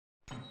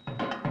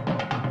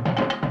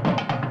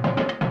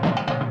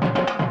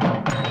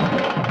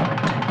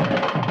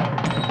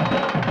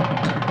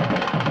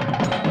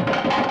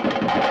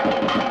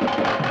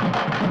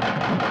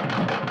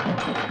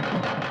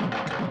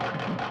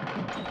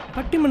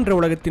பட்டிமன்ற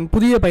உலகத்தின்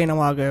புதிய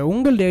பயணமாக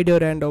உங்கள்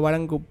ரேடியோராண்டோ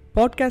வழங்கும்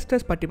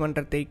பாட்காஸ்டர்ஸ்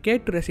பட்டிமன்றத்தை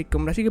கேட்டு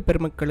ரசிக்கும் ரசிக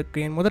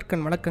பெருமக்களுக்கு என்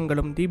முதற்கண்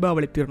வணக்கங்களும்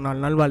தீபாவளி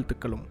திருநாள்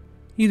நல்வாழ்த்துக்களும்.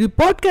 இது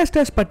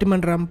பாட்காஸ்டர்ஸ்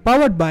பட்டிமன்றம்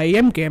powered by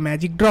MK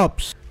magic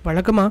drops.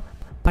 வழக்கமாக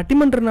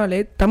பட்டிமன்றனாலே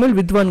தமிழ்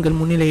வித்வான்கள்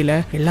முன்னிலையில்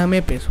எல்லாமே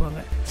பேசுவாங்க.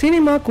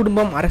 சினிமா,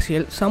 குடும்பம்,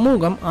 அரசியல்,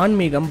 சமூகம்,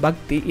 ஆன்மீகம்,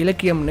 பக்தி,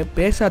 இலக்கியம்னு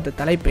பேசாத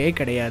தலைப்பே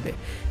கிடையாது.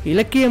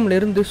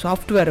 இலக்கியம்லேருந்து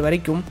சாஃப்ட்வேர்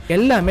வரைக்கும்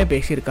எல்லாமே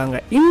பேசியிருக்காங்க.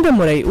 இந்த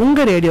முறை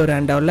உங்கள்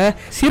ரேடியோராண்டோவில்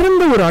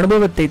சிறந்த ஒரு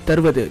அனுபவத்தை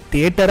தருவது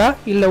தியேட்டரா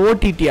இல்லை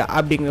OTTயா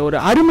அப்படிங்கிற ஒரு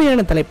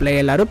அருமையான தலைப்பில்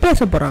எல்லாரும்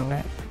பேச போகிறாங்க.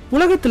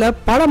 உலகத்தில்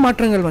பல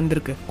மாற்றங்கள்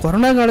வந்திருக்கு.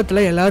 கொரோனா காலத்தில்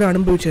எல்லாரும்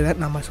அனுபவிச்சதை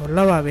நம்ம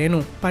சொல்லவா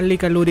வேணும். பள்ளி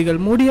கல்லூரிகள்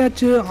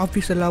மூடியாச்சு,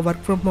 ஆஃபீஸ் எல்லாம்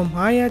ஒர்க் ஃப்ரம் ஹோம்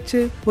ஆயாச்சு.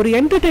 ஒரு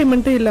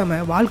என்டர்டெயின்மெண்ட்டே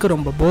இல்லாமல் வாழ்க்கை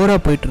ரொம்ப போராக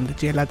போயிட்டு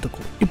இருந்துச்சு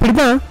எல்லாத்துக்கும். இப்படி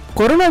தான்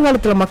கொரோனா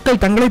காலத்தில்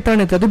மக்கள்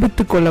தங்களைத்தானே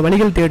ததுபித்துக் கொள்ள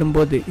வழிகள் தேடும்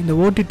போது இந்த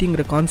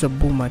OTTங்கிற கான்செப்ட்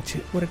பூம் ஆச்சு.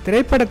 ஒரு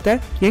திரைப்படத்தை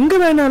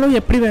எங்கே வேணாலும்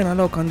எப்படி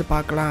வேணாலும் உட்காந்து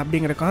பார்க்கலாம்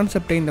அப்படிங்கிற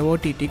கான்செப்டை இந்த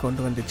OTT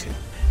கொண்டு வந்துச்சு.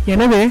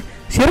 எனவே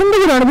சிறந்த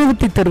ஒரு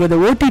அனுபவத்தை தருவது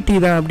OTT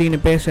தான் அப்படின்னு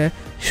பேச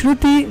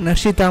ஸ்ருதி,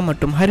 நர்ஷிதா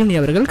மற்றும் ஹரிணி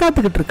அவர்கள்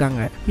காத்துக்கிட்டு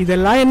இருக்காங்க.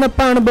 இதெல்லாம்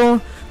என்னப்பா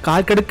அனுபவம்?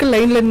 கால் கடுக்க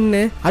லைன்ல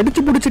நின்று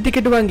அடிச்சு பிடிச்சி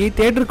டிக்கெட் வாங்கி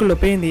தியேட்டருக்குள்ள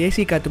போய் இந்த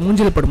AC காத்து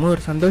மூஞ்சில படும்போது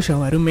ஒரு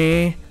சந்தோஷம் வருமே,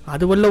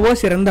 அது வல்லவோ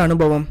சிறந்த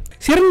அனுபவம்.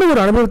 சிறந்த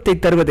ஒரு அனுபவத்தை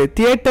தருவது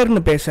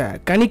தியேட்டர்னு பேச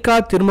கனிகா,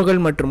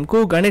 திருமகள் மற்றும்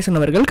கு கணேசன்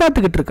அவர்கள்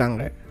காத்துக்கிட்டு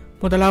இருக்காங்க.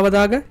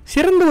 முதலாவதாக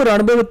சிறந்த ஒரு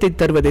அனுபவத்தை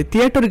தருவது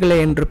தியேட்டர்களே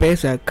என்று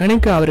பேச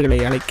கனிகா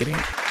அவர்களை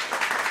அழைக்கிறேன்.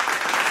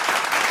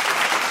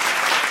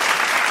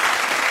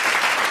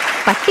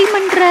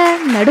 பட்டிமன்ற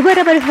நடுவர்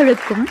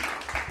அவர்களுக்கும்,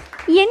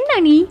 என்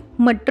அணி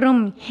மற்றும்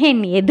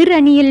என் எதிர்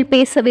அணியில்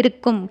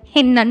பேசவிருக்கும்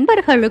என்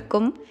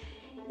நண்பர்களுக்கும்,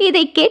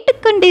 இதை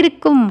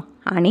கேட்டுக்கொண்டிருக்கும்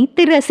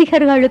அனைத்து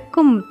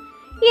ரசிகர்களுக்கும்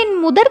என்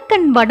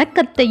முதற்கண்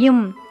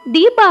வணக்கத்தையும்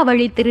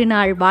தீபாவளி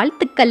திருநாள்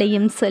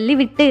வாழ்த்துக்களையும்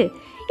சொல்லிவிட்டு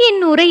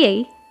என் உரையை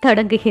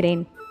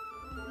தொடங்குகிறேன்.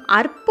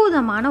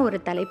 அற்புதமான ஒரு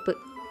தலைப்பு.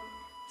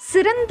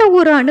 சிறந்த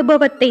ஒரு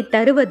அனுபவத்தை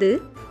தருவது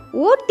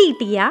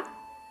OTTயா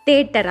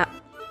தியேட்டரா?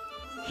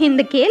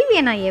 இந்த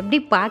கேள்வியை நான் எப்படி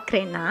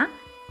பார்க்குறேன்னா,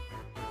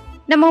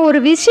 நம்ம ஒரு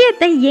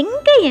விஷயத்தை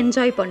எங்கே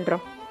என்ஜாய்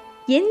பண்ணுறோம்,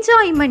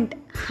 என்ஜாய்மெண்ட்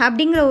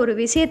அப்படிங்கிற ஒரு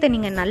விஷயத்தை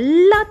நீங்கள்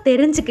நல்லா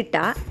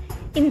தெரிஞ்சுக்கிட்டா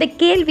இந்த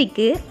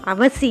கேள்விக்கு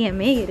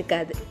அவசியமே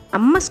இருக்காது.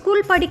 நம்ம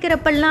ஸ்கூல்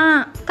படிக்கிறப்பெல்லாம்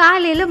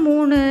காலையில்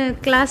 3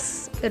 கிளாஸ்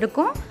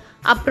இருக்கும்,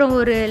 அப்புறம்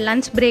ஒரு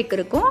லஞ்ச் பிரேக்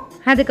இருக்கும்,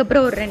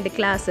 அதுக்கப்புறம் ஒரு 2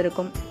 கிளாஸ்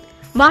இருக்கும்.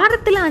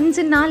 வாரத்தில்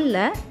 5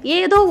 நாளில்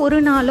ஏதோ ஒரு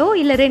நாளோ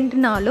இல்லை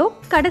 2 நாளோ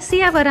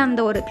கடைசியாக வர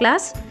அந்த ஒரு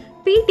கிளாஸ்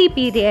PT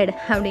பீரியட்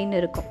அப்படின்னு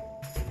இருக்கும்.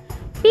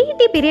 PT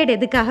பீரியட்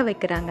எதுக்காக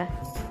வைக்கிறாங்க?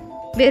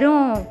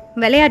 வெறும்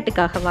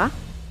விளையாட்டுக்காகவா?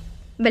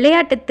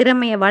 விளையாட்டு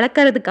திறமையை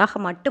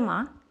வளர்க்குறதுக்காக மட்டுமா?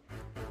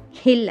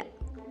 இல்லை,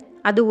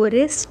 அது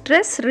ஒரு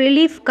ஸ்ட்ரெஸ்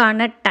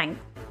ரிலீஃப்கான டைம்.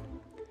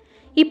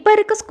 இப்போ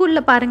இருக்க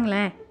ஸ்கூலில்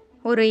பாருங்களேன்,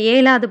 ஒரு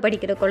 7வது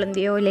படிக்கிற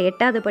குழந்தையோ இல்லை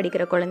 8வது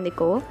படிக்கிற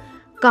குழந்தைக்கோ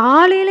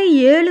காலையில்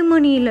 7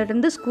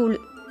 மணிலேருந்து ஸ்கூலு,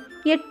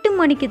 8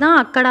 மணிக்கு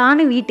தான்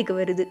அக்கடான வீட்டுக்கு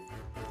வருது.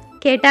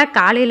 கேட்டால்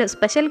காலையில்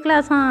ஸ்பெஷல்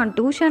கிளாஸா,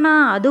 டியூஷனா,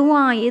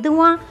 அதுவா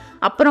எதுவா,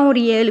 அப்புறம்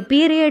ஒரு 7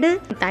 பீரியடு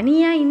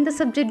தனியாக, இந்த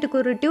சப்ஜெக்ட்டுக்கு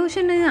ஒரு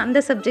டியூஷனு,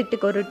 அந்த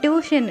சப்ஜெக்ட்டுக்கு ஒரு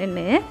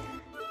டியூஷனுன்னு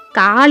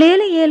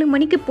காலையில் 7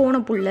 மணிக்கு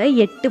போன புள்ள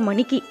 8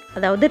 மணிக்கு,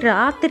 அதாவது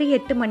ராத்திரி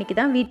 8 மணிக்கு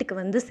தான் வீட்டுக்கு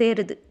வந்து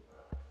சேருது.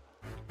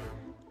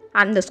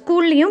 அந்த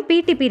ஸ்கூல்லையும்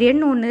PT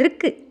பீரியட்னு ஒன்று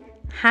இருக்குது.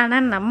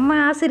 ஆனால் நம்ம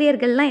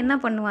ஆசிரியர்கள்லாம் என்ன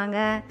பண்ணுவாங்க?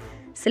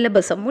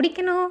 சிலபஸை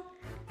முடிக்கணும்,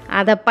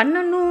 அதை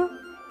பண்ணணும்,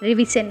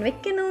 ரிவிஷன்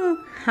வைக்கணும்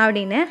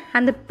அப்படின்னு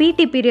அந்த PT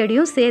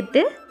பீரியடையும்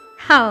சேர்த்து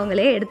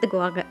அவங்களே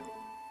எடுத்துக்குவாங்க.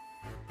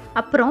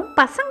 அப்புறம்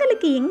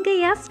பசங்களுக்கு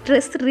எங்கேயா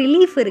ஸ்ட்ரெஸ்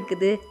ரிலீஃப்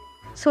இருக்குது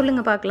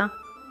சொல்லுங்கள் பார்க்கலாம்.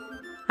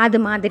 அது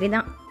மாதிரி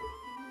தான்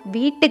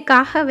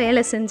வீட்டுக்காக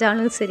வேலை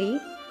செஞ்சாலும் சரி,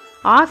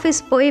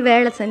 ஆஃபீஸ் போய்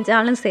வேலை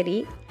செஞ்சாலும் சரி,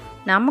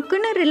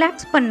 நமக்குன்னு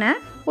ரிலாக்ஸ் பண்ண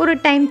ஒரு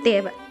டைம்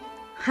தேவை.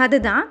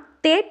 அதுதான்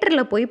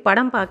தியேட்டரில் போய்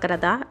படம்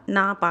பார்க்குறதா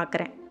நான்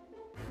பார்க்குறேன்.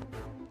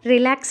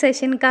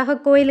 ரிலாக்ஸேஷனுக்காக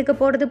கோயிலுக்கு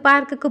போகிறது,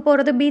 பார்க்குக்கு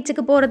போகிறது,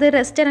 பீச்சுக்கு போகிறது,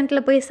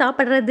 ரெஸ்டாரண்ட்டில் போய்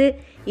சாப்பிட்றது,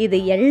 இது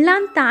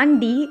எல்லாம்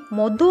தாண்டி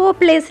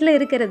பிளேஸில்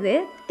இருக்கிறது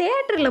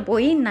தியேட்டரில்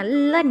போய்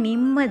நல்லா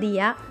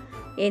நிம்மதியாக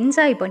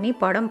என்ஜாய் பண்ணி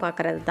படம்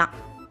பார்க்குறது தான்.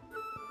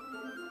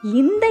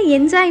 இந்த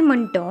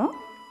என்ஜாய்மெண்ட்டும்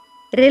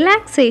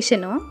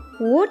ரிலாக்ஸேஷனும்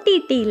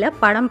OTTயில்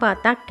படம்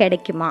பார்த்தா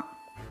கிடைக்குமா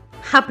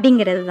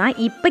அப்படிங்கிறது தான்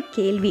இப்போ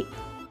கேள்வி.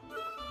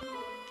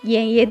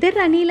 என்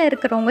எதிர் அணியில்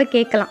இருக்கிறவங்க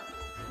கேட்கலாம்,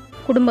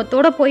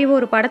 குடும்பத்தோடு போய்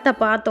ஒரு படத்தை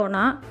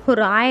பார்த்தோன்னா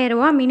ஒரு 1000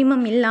 ரூபா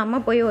மினிமம்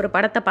இல்லாமல் போய் ஒரு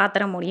படத்தை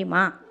பார்த்துட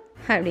முடியுமா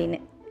அப்படின்னு.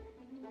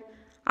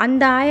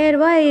 அந்த 1000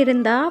 ரூபா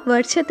இருந்தால்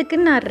வருஷத்துக்கு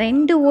நான்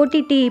 2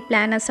 OTT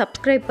பிளானை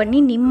சப்ஸ்கிரைப் பண்ணி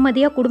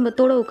நிம்மதியாக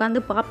குடும்பத்தோடு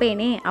உட்காந்து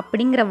பார்ப்பேனே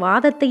அப்படிங்கிற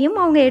வாதத்தையும்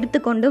அவங்க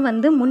எடுத்துக்கொண்டு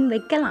வந்து முன்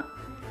வைக்கலாம்.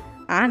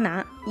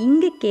 ஆனால்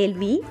இங்கே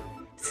கேள்வி,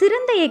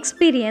 சிறந்த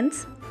எக்ஸ்பீரியன்ஸ்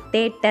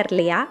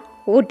தியேட்டர்லையா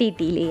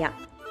OTTலையா?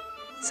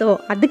 ஸோ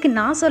அதுக்கு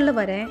நான் சொல்ல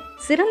வரேன்,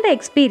 சிறந்த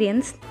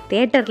எக்ஸ்பீரியன்ஸ்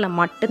தியேட்டரில்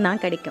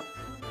மட்டும்தான் கிடைக்கும்.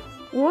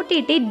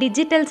 OTT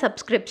டிஜிட்டல்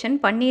சப்ஸ்கிரிப்ஷன்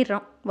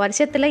பண்ணிடுறோம்,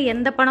 வருஷத்தில்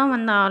எந்த படம்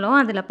வந்தாலும்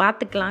அதில்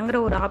பார்த்துக்கலாங்கிற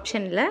ஒரு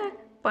ஆப்ஷனில்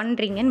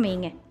பண்ணுறீங்கன்னு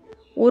வைங்க.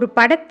 ஒரு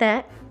படத்தை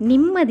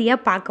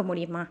நிம்மதியாக பார்க்க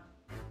முடியுமா?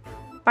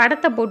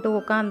 படத்தை போட்டு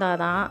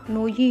உட்காந்தாதான்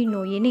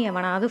நொயின்னு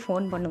எவனாவது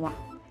ஃபோன் பண்ணுவான்.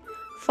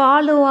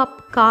 ஃபாலோ அப்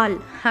கால்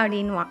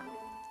அப்படின்வான்.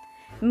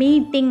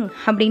 மீட்டிங்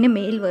அப்படின்னு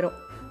மெயில் வரும்.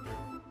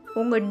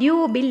 உங்கள் டியூ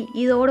பில்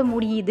இதோடு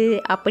முடியுது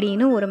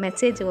அப்படின்னு ஒரு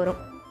மெசேஜ் வரும்.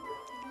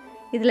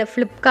 இதில்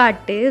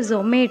ஃப்ளிப்கார்ட்டு,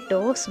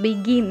 ஜொமேட்டோ,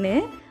 ஸ்விக்கின்னு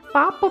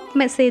பாப்அப்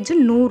மெசேஜ்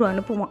 100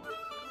 அனுப்புவான்.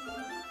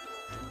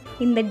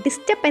 இந்த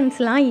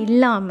டிஸ்டர்பன்ஸ்லாம்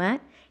இல்லாமல்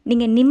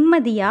நீங்கள்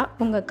நிம்மதியாக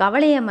உங்கள்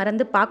கவலையை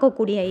மறந்து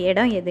பார்க்கக்கூடிய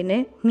இடம் எதுன்னு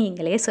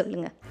நீங்களே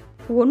சொல்லுங்கள்.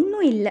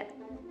 ஒன்றும் இல்லை.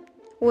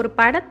 ஒரு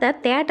படத்தை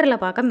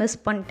தேட்டரில் பார்க்க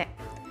மிஸ் பண்ணிட்டேன்.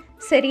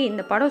 சரி,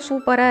 இந்த படம்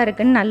சூப்பராக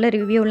இருக்குன்னு நல்ல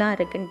ரிவ்யூலாம்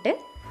இருக்குன்ட்டு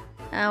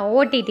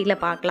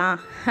ஓடிடியில் பார்க்கலாம்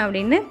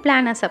அப்படின்னு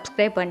பிளானை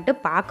சப்ஸ்கிரைப் பண்ணிட்டு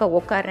பார்க்க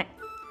உட்காறேன்.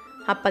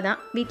 அப்போ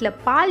தான் வீட்டில்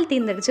பால்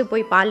தீர்ந்துடுச்சு,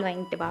 போய் பால்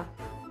வாங்கிட்டு வா.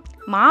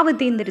 மாவு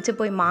தீர்ந்துடுச்சு,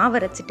 போய் மாவு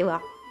அரைச்சிட்டு வா.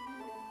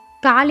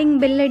 காலிங்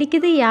பெல்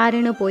அடிக்குது,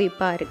 யாருன்னு போய்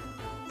பாரு.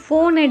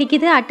 ஃபோன்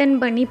அடிக்குது, அட்டன்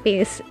பண்ணி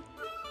பேசு.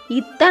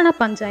 இத்தனை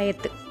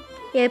பஞ்சாயத்து.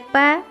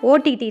 எப்போ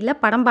ஓடிடியில்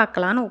படம்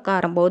பார்க்கலான்னு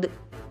உட்காரும்போது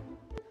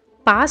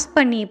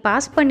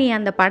பாஸ் பண்ணி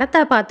அந்த படத்தை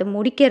பார்த்து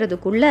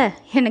முடிக்கிறதுக்குள்ளே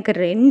எனக்கு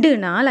 2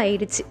 நாள்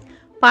ஆயிடுச்சு.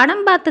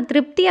 படம் பார்த்த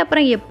திருப்தி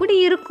அப்புறம் எப்படி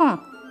இருக்கும்?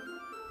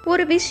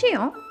 ஒரு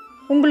விஷயம்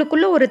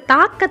உங்களுக்குள்ளே ஒரு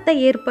தாக்கத்தை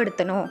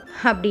ஏற்படுத்தணும்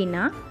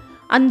அப்படின்னா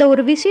அந்த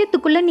ஒரு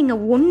விஷயத்துக்குள்ளே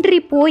நீங்கள் ஒன்றி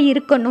போய்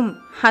இருக்கணும்.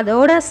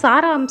 அதோட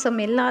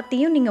சாராம்சம்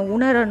எல்லாத்தையும் நீங்கள்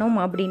உணரணும்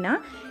அப்படின்னா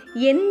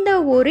எந்த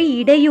ஒரு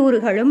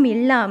இடையூறுகளும்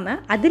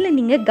இல்லாமல் அதில்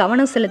நீங்கள்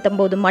கவனம்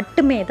செலுத்தும் போது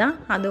மட்டுமே தான்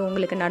அது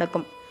உங்களுக்கு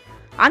நடக்கும்.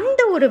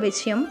 அந்த ஒரு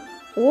விஷயம்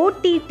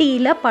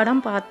ஓடிடியில்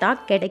படம் பார்த்தா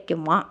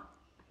கிடைக்குமா?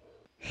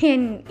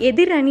 என்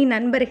எதிரணி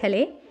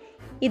நண்பர்களே,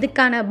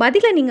 இதுக்கான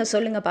பதிலை நீங்கள்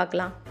சொல்லுங்கள்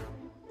பார்க்கலாம்.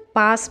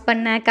 பாஸ்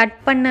பண்ண, கட்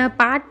பண்ண,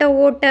 பாட்டை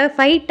ஓட்ட,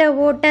 ஃபைட்டை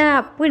ஓட்ட,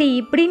 அப்படி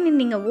இப்படின்னு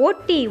நீங்கள்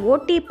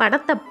ஓட்டி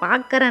படத்தை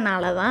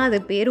பார்க்குறனால தான் அது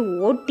பேர்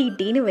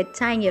ஓடிடின்னு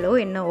வச்சாங்களோ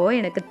என்னவோ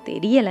எனக்கு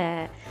தெரியலை.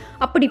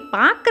 அப்படி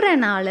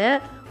பார்க்குறனால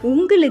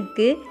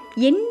உங்களுக்கு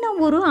என்ன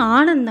ஒரு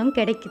ஆனந்தம்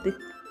கிடைக்குது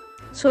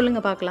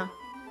சொல்லுங்கள் பார்க்கலாம்.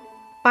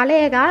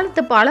 பழைய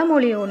காலத்து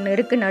பழமொழி ஒன்று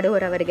இருக்குது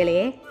நடுவர் அவர்களே,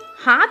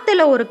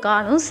 ஆற்றுல ஒரு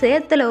காலும்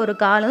சேத்துல ஒரு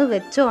காலும்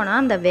வச்சோன்னா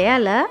அந்த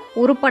வேலை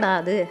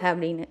உருப்படாது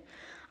அப்படின்னு.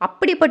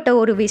 அப்படிப்பட்ட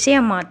ஒரு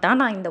விஷயமாகத்தான்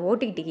நான் இந்த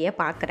ஓடிடியை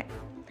பார்க்குறேன்.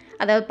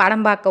 அதாவது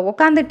படம் பார்க்க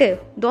உட்காந்துட்டு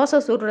தோசை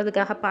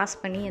சுடுறதுக்காக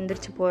பாஸ் பண்ணி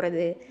எந்திரிச்சு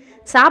போகிறது,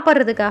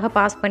 சாப்பிட்றதுக்காக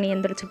பாஸ் பண்ணி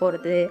எந்திரிச்சு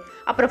போகிறது,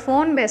 அப்புறம்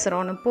ஃபோன்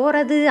பேசுகிறோன்னு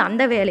போகிறது,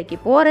 அந்த வேலைக்கு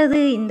போகிறது,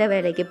 இந்த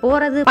வேலைக்கு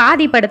போகிறது,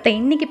 பாதி படத்தை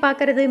இன்றைக்கி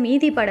பார்க்குறது,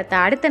 மீதி படத்தை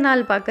அடுத்த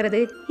நாள்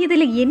பார்க்குறது.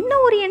 இதில் என்ன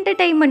ஒரு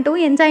என்டர்டெயின்மெண்ட்டும்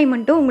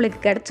என்ஜாய்மெண்ட்டும்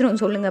உங்களுக்கு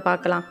கிடச்சிரும் சொல்லுங்கள்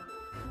பார்க்கலாம்.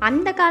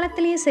 அந்த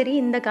காலத்துலேயும் சரி,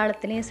 இந்த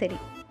காலத்துலேயும் சரி,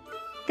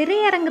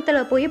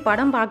 திரையரங்கத்தில் போய்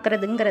படம்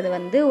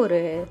பார்க்குறதுங்கிறது ஒரு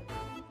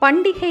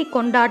பண்டிகை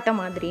கொண்டாட்டம்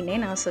மாதிரினே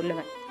நான்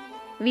சொல்லுவேன்.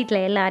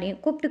 வீட்டில் எல்லாரையும்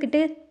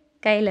கூப்பிட்டுக்கிட்டு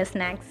கையில்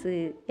ஸ்நாக்ஸு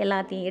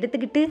எல்லாத்தையும்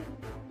எடுத்துக்கிட்டு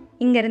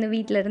இங்கேருந்து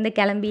வீட்டிலேருந்து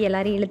கிளம்பி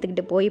எல்லாரையும்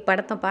இழுத்துக்கிட்டு போய்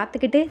படத்தை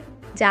பார்த்துக்கிட்டு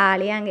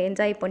ஜாலியாக அங்கே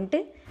என்ஜாய் பண்ணிட்டு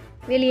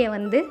வெளியே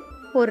வந்து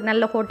ஒரு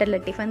நல்ல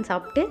ஹோட்டலில் டிஃபன்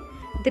சாப்பிட்டு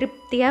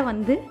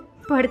திருப்தியாக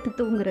படுத்து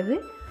தூங்குறது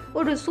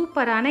ஒரு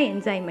சூப்பரான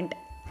என்ஜாய்மெண்ட்.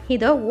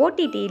 இதை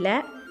ஓடிடியில்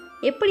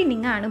எப்படி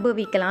நீங்கள்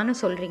அனுபவிக்கலான்னு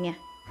சொல்கிறீங்க?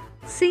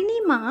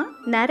 சினிமா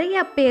நிறைய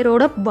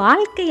பேரோட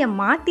வாழ்க்கையை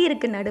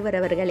மாற்றியிருக்கு நடுவர்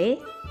அவர்களே.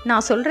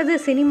 நான் சொல்கிறது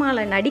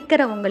சினிமாவில்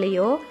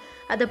நடிக்கிறவங்களையோ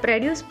அதை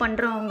ப்ரொடியூஸ்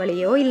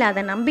பண்ணுறவங்களையோ இல்லை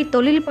அதை நம்பி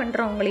தொழில்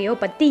பண்ணுறவங்களையோ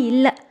பற்றி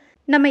இல்லை.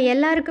 நம்ம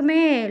எல்லாருக்குமே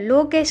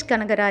லோகேஷ்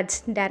கனகராஜ்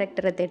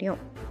டைரக்டரை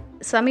தெரியும்.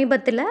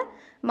 சமீபத்தில்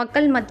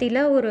மக்கள்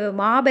மத்தியில் ஒரு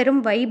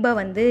மாபெரும் வைபை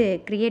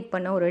க்ரியேட்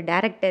பண்ண ஒரு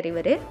டைரக்டர்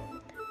இவர்.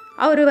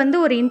 அவர்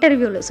ஒரு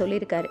இன்டர்வியூவில்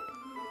சொல்லியிருக்காரு,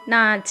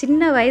 நான்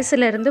சின்ன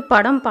வயசுலேருந்து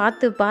படம்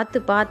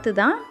பார்த்து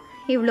தான்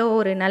இவ்வளோ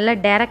ஒரு நல்ல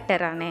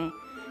டைரக்டரானே.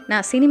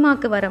 நான்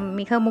சினிமாவுக்கு வர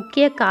மிக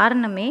முக்கிய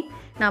காரணமே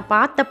நான்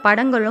பார்த்த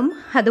படங்களும்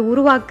அது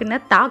உருவாக்குன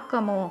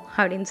தாக்கமோ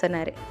அப்படின்னு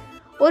சொன்னார்.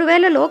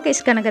 ஒருவேளை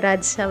லோகேஷ்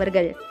கனகராஜ்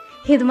அவர்கள்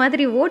இது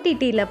மாதிரி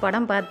ஓடிடியில்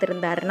படம்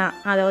பார்த்துருந்தாருன்னா,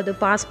 அதாவது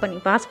பாஸ்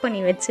பண்ணி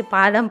வச்சு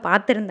படம்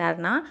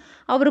பார்த்துருந்தாருன்னா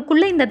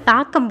அவருக்குள்ளே இந்த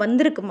தாக்கம்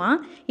வந்திருக்குமா?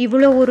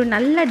 இவ்வளோ ஒரு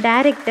நல்ல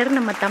டைரக்டர்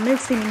நம்ம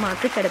தமிழ்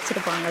சினிமாவுக்கு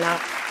கிடச்சிருப்பாங்களா?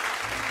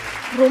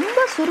 ரொம்ப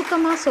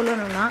சுருக்கமாக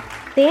சொல்லணும்னா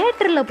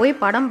தேட்டரில்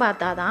போய் படம்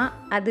பார்த்தா தான்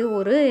அது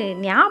ஒரு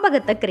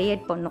ஞாபகத்தை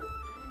க்ரியேட் பண்ணும்.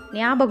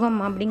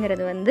 ஞாபகம்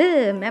அப்படிங்கிறது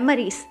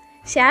மெமரிஸ்,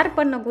 ஷேர்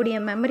பண்ணக்கூடிய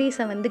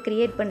மெமரிஸை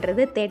க்ரியேட்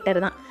பண்ணுறது தேட்டர்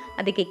தான்.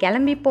 அதுக்கு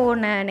கிளம்பி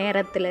போன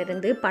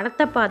நேரத்துலேருந்து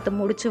படத்தை பார்த்து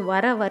முடித்து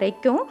வர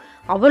வரைக்கும்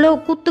அவ்வளோ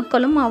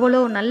கூத்துக்களும்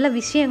அவ்வளோ நல்ல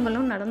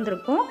விஷயங்களும்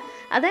நடந்திருக்கும்.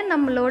 அதை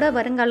நம்மளோட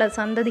வருங்கால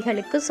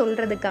சந்ததிகளுக்கு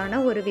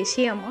சொல்கிறதுக்கான ஒரு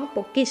விஷயமாக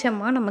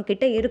பொக்கிஷமாக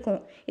நம்மக்கிட்ட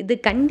இருக்கும். இது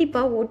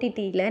கண்டிப்பாக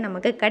ஓடிடியில்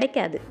நமக்கு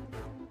கிடைக்காது.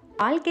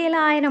 வாழ்க்கையில்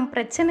 1000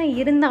 பிரச்சனை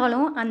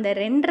இருந்தாலும் அந்த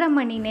 2.5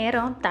 மணி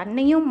நேரம்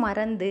தன்னையும்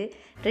மறந்து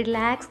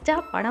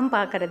ரிலாக்ஸ்டாக படம்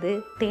பார்க்குறது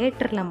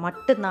தேட்டரில்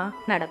மட்டும்தான்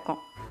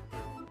நடக்கும்.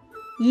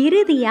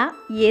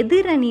 இறுதியாக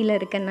எதிரணியில்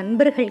இருக்க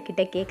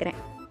நண்பர்கள்கிட்ட கேட்குறேன்,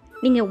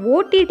 நீங்கள்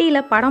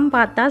ஓடிடியில் படம்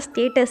பார்த்தா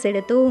ஸ்டேட்டஸ்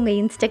எடுத்து உங்கள்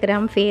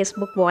இன்ஸ்டாகிராம்,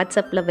 ஃபேஸ்புக்,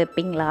 வாட்ஸ்அப்பில்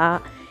வைப்பீங்களா?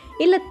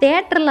 இல்லை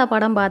தேட்டரில்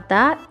படம்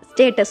பார்த்தா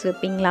ஸ்டேட்டஸ்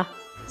வைப்பீங்களா?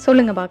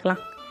 சொல்லுங்கள்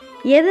பார்க்கலாம்.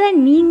 எதை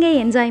நீங்கள்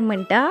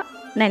என்ஜாய்மெண்ட்டாக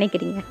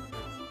நினைக்கிறீங்க?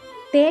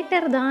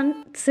 தேட்டர் தான்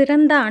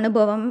சிறந்த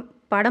அனுபவம்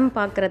படம்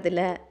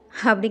பார்க்குறதுல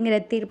அப்படிங்கிற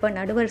தீர்ப்பை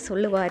நடுவர்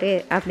சொல்லுவார்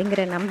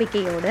அப்படிங்கிற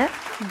நம்பிக்கையோட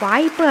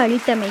வாய்ப்பு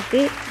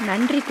அளித்தமைக்கு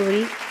நன்றி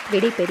கூறி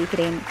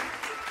விடைபெறுகிறேன்.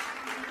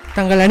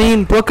 தங்கள்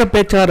அணியின் துவக்க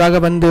பேச்சாளராக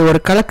வந்து ஒரு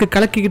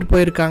கலக்கிக்கிட்டு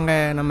போயிருக்காங்க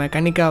நம்ம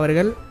கன்னிகா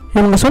அவர்கள்.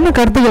 இவங்க சொன்ன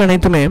கருத்துக்கள்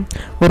அனைத்துமே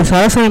ஒரு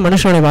சராசரி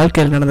மனுஷனுடைய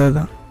வாழ்க்கையில் நடந்தது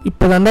தான்.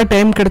 இப்போ தான்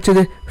டைம்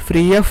கிடச்சிது,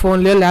 ஃப்ரீயாக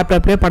ஃபோன்லேயோ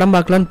லேப்டாப்லேயோ படம்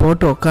பார்க்கலான்னு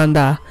போட்டு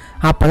உட்காந்தா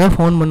அப்போ தான்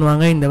ஃபோன்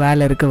பண்ணுவாங்க, இந்த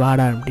வேலை இருக்குது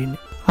வாடா அப்படின்னு.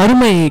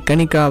 அருமை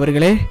கன்னிகா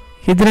அவர்களே,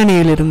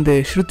 எதிரணியிலிருந்து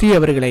ஸ்ருதி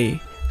அவர்களை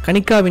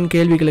கன்னிகாவின்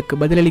கேள்விகளுக்கு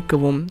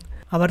பதிலளிக்கவும்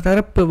அவர்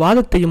தரப்பு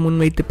வாதத்தையும்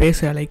முன்வைத்து பேச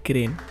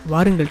அழைக்கிறேன்.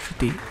 வாருங்கள்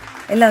ஸ்ருதி.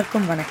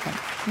 எல்லாருக்கும் வணக்கம்.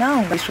 நான்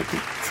உங்கள் ஸ்ருதி.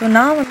 ஸோ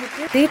நான்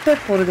வந்துட்டு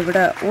தியேட்டர் போகிறத விட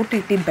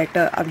ஓடிடி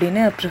பெட்டர்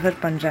அப்படின்னு ப்ரிஃபர்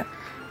பண்ணுறேன்.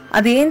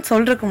 அது ஏன்னு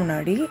சொல்கிறதுக்கு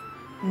முன்னாடி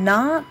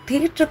நான்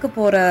தியேட்டருக்கு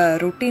போகிற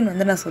ரொட்டீன்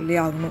வந்து நான் சொல்லி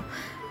ஆகணும்.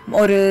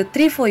 ஒரு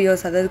 3-4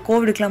 இயர்ஸ், அதாவது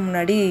கோவிடுக்கெலாம்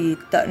முன்னாடி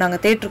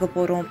நாங்கள் தியேட்டருக்கு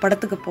போகிறோம்,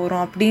 படத்துக்கு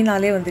போகிறோம்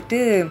அப்படின்னாலே வந்துட்டு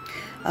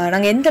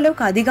நாங்கள் எந்த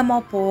அளவுக்கு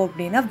அதிகமாக போவோம்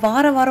அப்படின்னா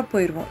வாரம்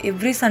போயிடுவோம்,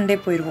 எவ்ரி சண்டே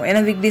போயிடுவோம். ஏன்னா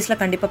வீக் டேஸில்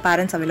கண்டிப்பாக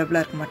பேரண்ட்ஸ்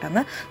அவைலபிளாக இருக்க மாட்டாங்க.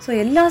 ஸோ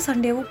எல்லா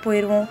சண்டேவும்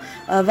போயிடுவோம்.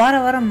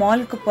 வாரம்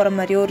மாலுக்கு போகிற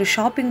மாதிரி, ஒரு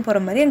ஷாப்பிங் போகிற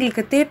மாதிரி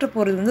எங்களுக்கு தியேட்டர்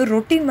போகிறது வந்து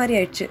ரொட்டீன் மாதிரி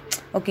ஆயிடுச்சு.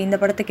 ஓகே, இந்த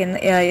படத்துக்கு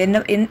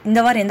இந்த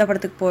வாரம் எந்த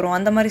படத்துக்கு போகிறோம்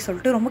அந்த மாதிரி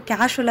சொல்லிட்டு ரொம்ப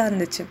கேஷுவலாக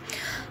இருந்துச்சு.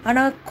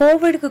 ஆனால்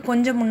கோவிடுக்கு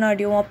கொஞ்சம்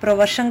முன்னாடியும் அப்புறம்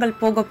வருஷங்கள்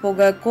போக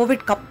போக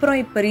கோவிட்க்கு அப்புறம்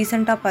இப்போ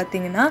ரீசெண்டாக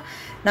பார்த்தீங்கன்னா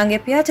நாங்கள்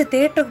எப்பயாச்சும்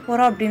தேட்டருக்கு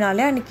போகிறோம்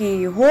அப்படின்னாலே அன்றைக்கி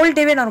ஹோல்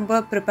டேவே நான் ரொம்ப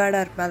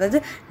ப்ரிப்பேர்டாக இருப்பேன். அதாவது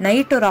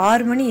நைட் ஒரு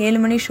 6 மணி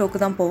 7 மணி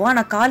ஷோக்கு தான் போவோம்.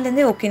 ஆனால்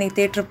காலிலேருந்தே ஓகே நீங்கள்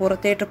தேட்டர்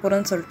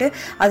போகிறோன்னு சொல்லிட்டு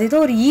அது ஏதோ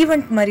ஒரு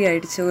ஈவெண்ட் மாதிரி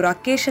ஆகிடுச்சு, ஒரு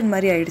அக்கேஷன்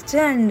மாதிரி ஆகிடுச்சு.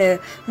 அண்டு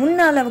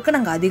முன்ன அளவுக்கு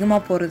நாங்கள்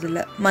அதிகமாக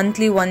போகிறதில்ல.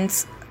 மந்த்லி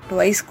ஒன்ஸ்,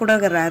 ட்வைஸ் கூட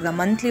ரேர் தான்,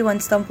 மந்த்லி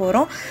ஒன்ஸ் தான்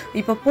போகிறோம்.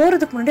 இப்போ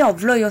போகிறதுக்கு முன்னாடி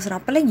அவ்வளோ யோசனை.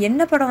 அப்போல்லாம்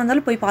என்ன படம்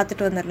வந்தாலும் போய்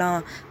பார்த்துட்டு வந்துடலாம்,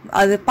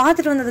 அது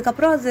பார்த்துட்டு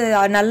வந்ததுக்கப்புறம் அது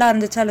நல்லா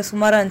இருந்துச்சா இல்லை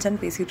சுமாராக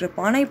இருந்துச்சான்னு பேசிகிட்டு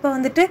இருப்போம். ஆனால் இப்போ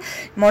வந்துட்டு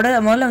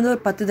முதல்ல வந்து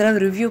ஒரு 10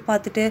 தடவை ரிவ்யூ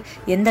பார்த்துட்டு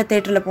எந்த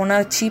தேட்டரில்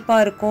போனால்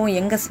சீப்பாக இருக்கும்,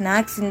 எங்கே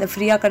ஸ்நாக்ஸ் இந்த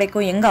ஃப்ரீயாக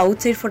கிடைக்கும், எங்கே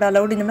அவுட் சைட் ஃபுட்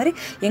அலவுட், இந்த மாதிரி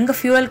எங்கே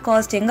ஃபியூவல்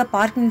காஸ்ட், எங்கே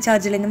பார்க்கிங்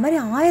சார்ஜில், இந்த மாதிரி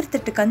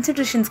 1008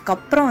 கன்சிடரேஷன்ஸ்க்கு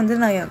அப்புறம்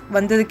வந்து நான்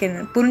வந்ததுக்கு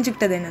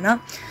புரிஞ்சுக்கிட்டது என்னென்னா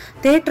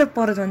தேட்டர்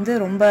போகிறது வந்து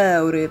ரொம்ப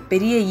ஒரு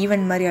பெரிய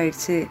ஈவெண்ட் மாதிரி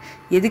ஆயிடுச்சு.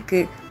 எதுக்கு,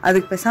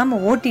 அதுக்கு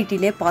பேசாமல்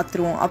ஓடிடிலே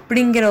பார்த்துருவோம்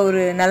அப்படிங்கிற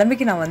ஒரு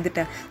நிலைமைக்கு நான்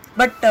வந்துட்டேன்.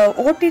 பட்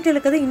ஓடிடியில்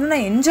இருக்கிறது இன்னும்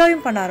நான்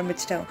என்ஜாயும் பண்ண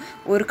ஆரம்பிச்சிட்டேன்.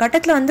 ஒரு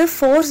கட்டத்தில் வந்து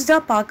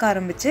ஃபோர்ஸ்டாக பார்க்க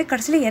ஆரம்பிச்சு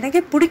கடைசியில்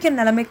எனக்கே பிடிக்கிற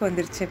நிலைமைக்கு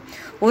வந்துருச்சு.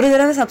 ஒரு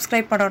தடவை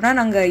சப்ஸ்கிரைப் பண்ணோன்னா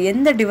நாங்கள்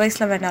எந்த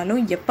டிவைஸில்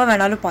வேணாலும் எப்போ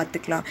வேணாலும்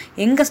பார்த்துக்கலாம்,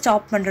 எங்கே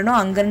ஸ்டாப் பண்ணுறனோ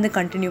அங்கேருந்து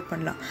கண்டினியூ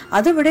பண்ணலாம்.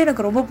 அதை விட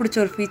எனக்கு ரொம்ப பிடிச்ச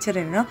ஒரு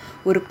ஃபீச்சர் என்னென்னா,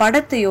 ஒரு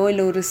படத்தையோ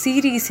இல்லை ஒரு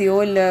சீரீஸையோ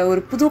இல்லை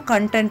ஒரு புது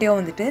கண்டென்ட்டையோ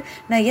வந்துட்டு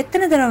நான்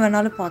எத்தனை தடவை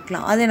வேணாலும்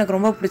பார்க்கலாம். அது எனக்கு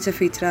ரொம்ப பிடிச்ச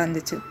ஃபீச்சராக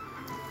இருந்துச்சு.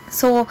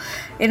 ஸோ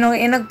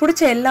எனக்கு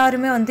பிடிச்ச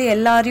எல்லாருமே வந்து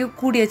எல்லாரையும்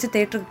கூடி வச்சு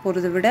தேட்டருக்கு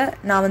போகிறத விட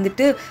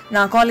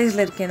நான்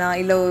காலேஜில் இருக்கேனா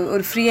இல்லை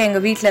ஒரு ஃப்ரீயாக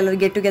எங்கள் வீட்டில்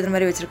எல்லோரும் கெட் டுகெதர்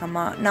மாதிரி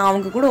வச்சுருக்கோமா, நான்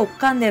அவங்க கூட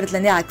உட்காந்த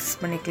இடத்துலேருந்தே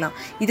ஆக்சஸ் பண்ணிக்கலாம்.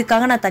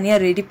 இதுக்காக நான்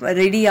தனியாக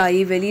ரெடி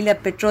ஆகி வெளியில்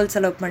பெட்ரோல்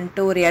செலவு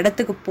பண்ணிட்டு ஒரு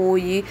இடத்துக்கு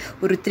போய்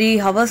ஒரு 3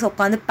 ஹவர்ஸ்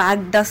உட்காந்து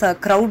பேக்டாக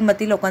க்ரௌட்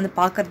மத்தியில் உட்காந்து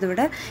பார்க்குறத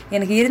விட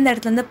எனக்கு இருந்த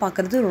இடத்துலேருந்து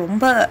பார்க்குறது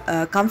ரொம்ப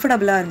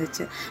கம்ஃபர்டபுளாக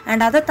இருந்துச்சு.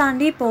 அண்ட் அதை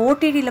தாண்டி இப்போ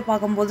ஓடிடியில்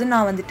பார்க்கும்போது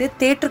நான் வந்துட்டு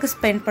தேட்டருக்கு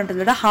ஸ்பெண்ட்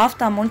பண்ணுறத விட half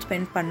the amount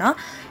ஸ்பெண்ட் பண்ணால்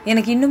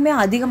எனக்கு இன்னும்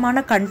அதிகமான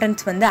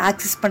கண்டென்ட்ஸ் வந்து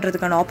ஆக்சஸ்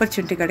பண்ணுறதுக்கான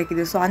ஆப்பர்ச்சுனிட்டி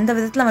கிடைக்குது. ஸோ அந்த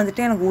விதத்தில்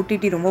வந்துட்டு எனக்கு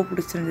ஓடிடி ரொம்ப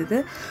பிடிச்சிருந்தது.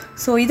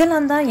 ஸோ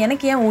இதெல்லாம் தான்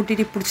எனக்கு ஏன்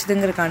ஓடிடி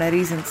பிடிச்சதுங்கிறதுக்கான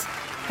ரீசன்ஸ்.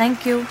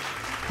 தேங்க்யூ.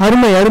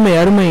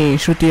 அருமை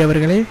ஸ்ருதி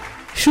அவர்களே.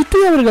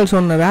 ஸ்ருதி அவர்கள்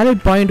சொன்ன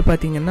வேலிட் பாயிண்ட்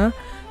பார்த்தீங்கன்னா,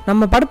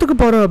 நம்ம படத்துக்கு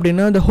போகிறோம்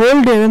அப்படின்னா இந்த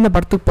ஹோல் டேவே இந்த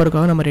படத்துக்கு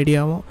போகிறதுக்காக நம்ம ரெடி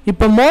ஆகும்.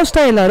 இப்போ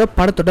மோஸ்ட்டாக எல்லோரும்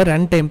படத்தோட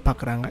ரன் டைம்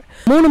பார்க்குறாங்க.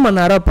 3 மணி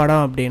நேரம்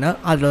படம் அப்படின்னா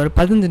அதில் ஒரு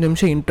 15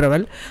 நிமிஷம்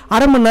இன்டர்வல்,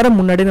 அரை மணி நேரம்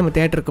முன்னாடி நம்ம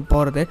தேட்டருக்கு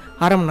போகிறது,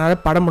 அரை மணி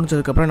நேரம் படம்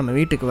முடிஞ்சதுக்கப்புறம் நம்ம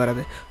வீட்டுக்கு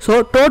வர்றது. ஸோ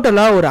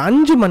டோட்டலாக ஒரு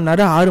 5 மணி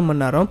நேரம் 6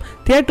 மணி நேரம்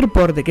தேட்டர்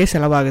போகிறதுக்கே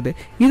செலவாகுது.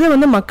 இதை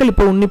வந்து மக்கள்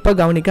இப்போ உன்னிப்பாக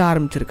கவனிக்க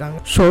ஆரம்பிச்சிருக்காங்க.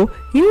 ஸோ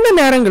இந்த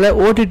நேரங்களை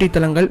ஓடிடி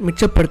தளங்கள்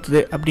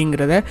மிச்சப்படுத்துது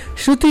அப்படிங்கிறத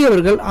ஸ்ருதி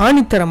அவர்கள்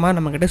ஆணித்தரமாக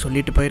நம்மக்கிட்ட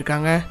சொல்லிட்டு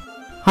போயிருக்காங்க.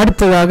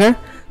 அடுத்ததாக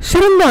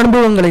சிறந்த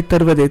அனுபவங்களை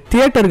தருவது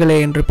தியேட்டர்களே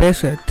என்று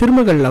பேச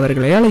திருமகள்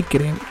அவர்களை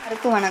அழைக்கிறேன்.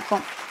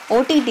 வணக்கம்.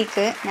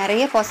 ஓடிடிக்கு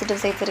நிறைய பாசிட்டிவ்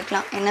சைட்ஸ்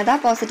இருக்கலாம்.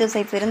 என்னதான் பாசிட்டிவ்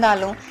சைட்ஸ்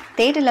இருந்தாலும்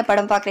தேட்டரில்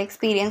படம் பார்க்குற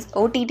எக்ஸ்பீரியன்ஸ்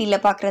ஓடிடியில்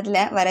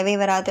பார்க்குறதுல வரவே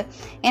வராது.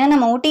 ஏன்னா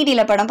நம்ம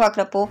ஓடிடியில் படம்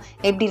பார்க்குறப்போ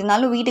எப்படி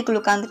இருந்தாலும்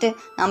வீட்டுக்குள்ள உட்காந்துட்டு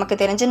நமக்கு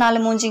தெரிஞ்ச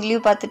 4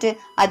 மூஞ்சிங்களையும் பார்த்துட்டு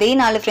அதே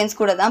 4 ஃப்ரெண்ட்ஸ்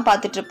கூட தான்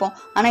பார்த்துட்ருப்போம்.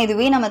 ஆனால்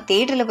இதுவே நம்ம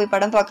தேட்டரில் போய்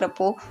படம்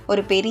பார்க்குறப்போ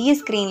ஒரு பெரிய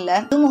ஸ்க்ரீனில்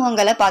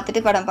புதுமுகங்களை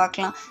பார்த்துட்டு படம்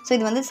பார்க்கலாம். ஸோ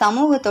இது வந்து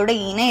சமூகத்தோட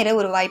இணையிற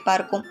ஒரு வாய்ப்பாக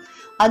இருக்கும்.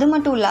 அது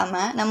மட்டும்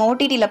இல்லாமல் நம்ம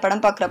ஓடிடியில்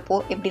படம் பார்க்குறப்போ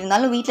எப்படி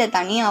இருந்தாலும் வீட்டில்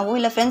தனியாகவோ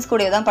இல்லை ஃப்ரெண்ட்ஸ்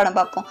கூடயோ தான் படம்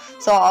பார்ப்போம்.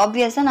 ஸோ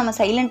ஆப்வியஸாக நம்ம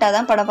சைலண்ட்டாக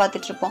தான் படம்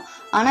பார்த்துட்ருப்போம்.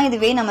 ஆனால்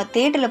இதுவே நம்ம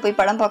தேட்டரில் போய்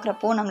படம்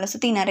பார்க்குறப்போ நம்மளை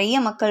சுற்றி நிறைய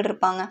மக்கள்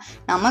இருப்பாங்க.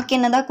 நமக்கு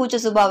என்னதான் கூச்ச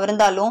சுபாவம்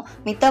இருந்தாலும்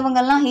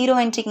மித்தவங்கெல்லாம் ஹீரோ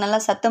என்ட்ரிக்கு நல்லா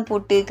சத்தம்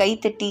போட்டு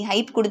கைத்தட்டி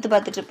ஹைப் கொடுத்து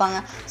பார்த்துட்டு இருப்பாங்க.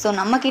 ஸோ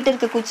நம்ம கிட்ட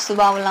இருக்க கூச்ச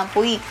சுபாவெல்லாம்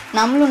போய்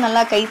நம்மளும்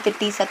நல்லா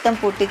கைத்தட்டி சத்தம்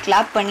போட்டு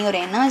கிளாப் பண்ணி ஒரு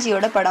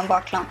எனர்ஜியோட படம்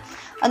பார்க்கலாம்.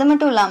 அது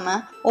மட்டும் இல்லாமல்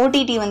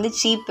ஓடிடி வந்து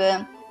சீப்பு,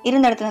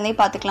 இருந்த இடத்துலேருந்தே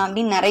பார்த்துக்கலாம்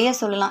அப்படின்னு நிறைய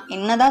சொல்லலாம்.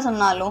 என்னதான்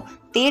சொன்னாலும்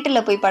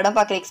தேட்டரில் போய் படம்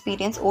பார்க்குற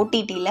எக்ஸ்பீரியன்ஸ்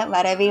ஓடிடியில்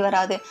வரவே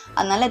வராது.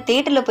 அதனால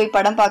தேட்டரில் போய்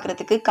படம்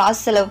பார்க்குறதுக்கு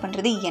காசு செலவு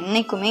பண்ணுறது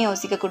என்றைக்குமே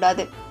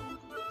யோசிக்கக்கூடாது.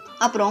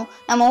 அப்புறம்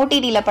நம்ம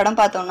ஓடிடியில் படம்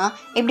பார்த்தோம்னா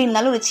எப்படி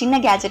இருந்தாலும் ஒரு சின்ன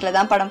கேஜெட்டில்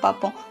தான் படம்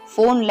பார்ப்போம்.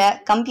 ஃபோனில்,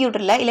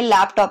 கம்ப்யூட்டரில், இல்லை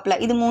லேப்டாப்பில்,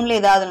 இது மூணில்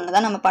ஏதாவது ஒன்று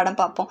தான் நம்ம படம்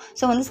பார்ப்போம்.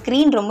 ஸோ வந்து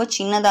ஸ்க்ரீன் ரொம்ப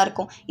சின்னதாக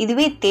இருக்கும்.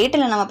 இதுவே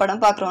தேட்டரில் நம்ம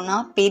படம் பார்க்குறோன்னா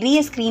பெரிய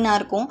ஸ்க்ரீனாக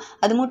இருக்கும்.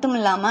 அது மட்டும்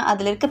இல்லாமல்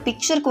அதில் இருக்க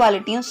பிக்சர்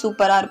குவாலிட்டியும்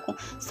சூப்பராக இருக்கும்.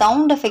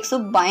 சவுண்ட்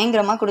எஃபெக்ட்ஸும்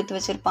பயங்கரமாக கொடுத்து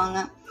வச்சுருப்பாங்க.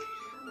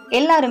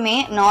 எல்லாருமே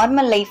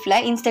நார்மல் லைஃப்பில்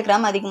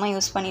இன்ஸ்டாகிராம் அதிகமாக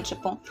யூஸ்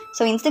பண்ணிகிட்ருப்போம்.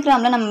 ஸோ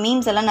இன்ஸ்டாகிராமில் நம்ம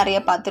மீம்ஸ் எல்லாம் நிறைய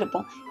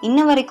பார்த்துருப்போம்.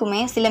 இன்ன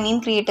வரைக்குமே சில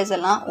மீம் கிரியேட்டர்ஸ்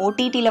எல்லாம்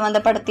ஓடிடியில் வந்த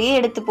படத்தையே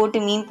எடுத்து போட்டு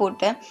மீம்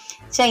போட்டு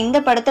இந்த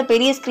படத்தை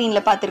பெரிய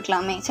ஸ்க்ரீனில்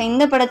பார்த்துருக்கலாமே,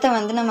 இந்த படத்தை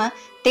வந்து நம்ம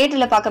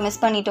தேட்டரில் பார்க்க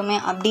மிஸ் பண்ணிட்டோமே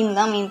அப்படின்னு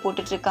தான் மீம்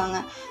போட்டுட்ருக்காங்க.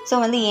 ஸோ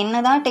வந்து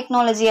என்னதான்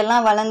டெக்னாலஜி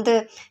எல்லாம் வளர்ந்து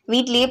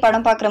வீட்லேயே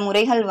படம் பார்க்குற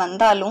முறைகள்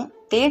வந்தாலும்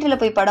தேட்டரில்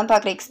போய் படம்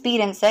பார்க்குற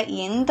எக்ஸ்பீரியன்ஸை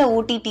எந்த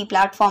ஓடிடி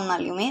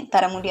பிளாட்ஃபார்ம்னாலையுமே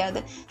தர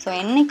முடியாது. ஸோ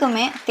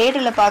என்றைக்குமே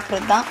தேட்டரில்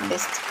பார்க்குறது தான்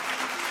பெஸ்ட்.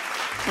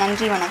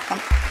 நன்றி, வணக்கம்.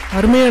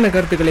 அருமையான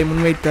கருத்துக்களை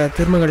முன்வைத்த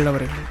திருமகள்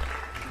அவர்கள்.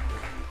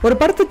 ஒரு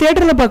படத்தை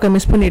தேட்டரில் பார்க்க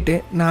மிஸ் பண்ணிவிட்டு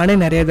நானே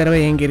நிறைய தடவை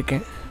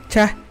ஏங்கியிருக்கேன்.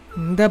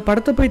 இந்த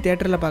படத்தை போய்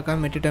தேட்டரில்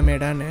பார்க்காம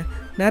விட்டுட்டோமேடான்னு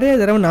நிறைய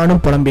தடவை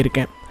நானும்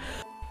புலம்பியிருக்கேன்.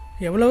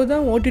 எவ்வளவு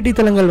தான் ஓடிடி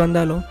தளங்கள்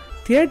வந்தாலும்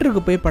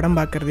தியேட்டருக்கு போய் படம்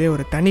பார்க்குறதே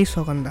ஒரு தனி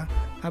சுகம்தான்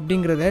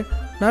அப்படிங்கிறத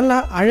நல்லா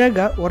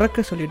அழகாக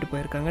உறக்க சொல்லிட்டு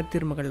போயிருக்காங்க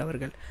திருமகள்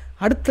அவர்கள்.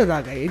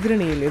 அடுத்ததாக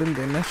எதிரணியில்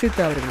இருந்து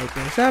நஷிதா அவர்களை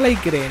பேச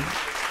அழைக்கிறேன்.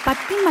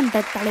 பட்டிமன்ற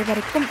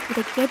தலைவருக்கும்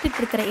இதை கேட்டுட்டு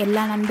இருக்கிற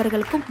எல்லா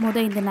நண்பர்களுக்கும்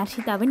இந்த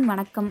நர்ஷிதாவின்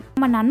வணக்கம்.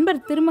 நம்ம நண்பர்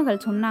திருமகள்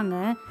சொன்னாங்க,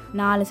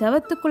 4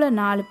 செவத்துக்குள்ள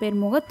 4 பேர்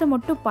முகத்தை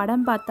மட்டும்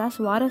படம் பார்த்தா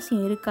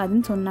சுவாரஸ்யம்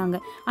இருக்காதுன்னு சொன்னாங்க.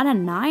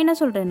 ஆனால் நான் என்ன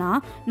சொல்கிறேன்னா,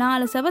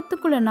 4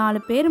 செவத்துக்குள்ள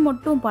 4 பேர்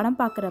மட்டும் படம்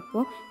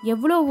பார்க்குறப்போ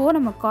எவ்வளவோ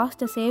நம்ம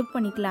காஸ்ட்டை சேவ்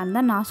பண்ணிக்கலான்னு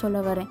தான் நான் சொல்ல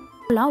வரேன்.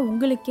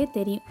 உங்களுக்கே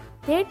தெரியும்,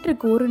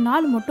 தேட்டருக்கு ஒரு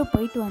நாள் மட்டும்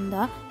போயிட்டு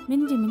வந்தால்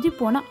மிஞ்சி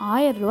போனால்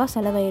 1000 ரூபா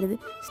செலவாயிடுது.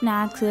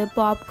 ஸ்நாக்ஸு,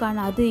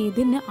 பாப்கார்ன், அது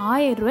இதுன்னு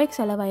 1000 ரூபாய்க்கு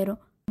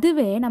செலவாயிரும்.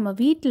 இதுவே நம்ம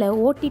வீட்டில்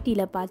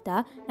ஓடிடியில் பார்த்தா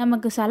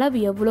நமக்கு செலவு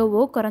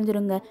எவ்வளவோ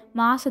குறைஞ்சிருங்க.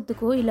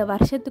 மாதத்துக்கோ இல்லை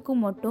வருஷத்துக்கோ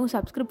மட்டும்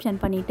சப்ஸ்கிரிப்ஷன்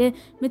பண்ணிவிட்டு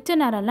மிச்ச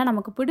நேரம்லாம்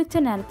நமக்கு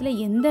பிடிச்ச நேரத்தில்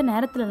எந்த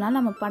நேரத்துலலாம்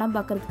நம்ம படம்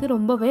பார்க்குறதுக்கு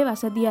ரொம்பவே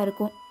வசதியாக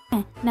இருக்கும்.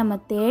 நம்ம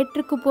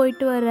தேட்டருக்கு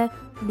போயிட்டு வர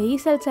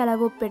டீசல்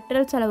செலவு,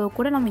 பெட்ரோல் செலவு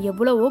கூட நம்ம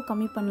எவ்வளவோ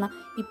கம்மி பண்ணலாம்.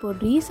 இப்போது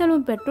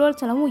டீசலும் பெட்ரோல்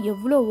செலவும்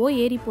எவ்வளவோ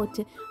ஏறி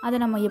போச்சு. அதை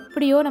நம்ம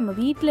எப்படியோ நம்ம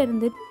வீட்டில்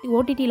இருந்து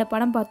ஓடிடியில்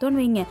படம்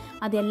பார்த்தோன்னு வைங்க,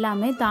 அது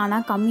எல்லாமே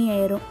தானாக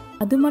கம்மியாயிரும்.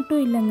 அது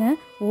மட்டும் இல்லைங்க,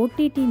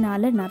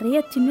 ஓடிடினால் நிறைய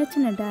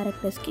சின்ன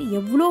டேரக்டர்ஸ்க்கு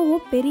எவ்வளவோ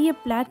பெரிய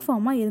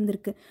பிளாட்ஃபார்மாக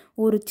இருந்திருக்கு.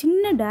 ஒரு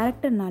சின்ன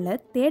டேரக்டர்னால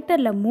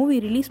தேட்டரில் மூவி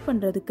ரிலீஸ்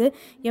பண்ணுறதுக்கு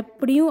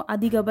எப்படியும்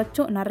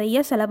அதிகபட்சம்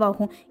நிறைய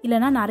செலவாகும்.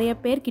 இல்லைனா நிறைய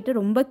பேர்கிட்ட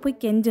ரொம்ப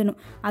போய் கெஞ்சணும்.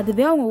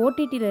 அதுவே அவங்க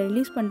ஓடிடியில்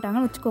ரிலீஸ்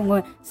பண்ணிட்டாங்கன்னு வச்சுக்கோங்க,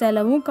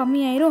 செலவும்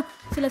கம்மியாயிரும்.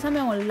 சில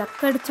சமயம் அவங்க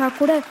லக் அடித்தா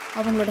கூட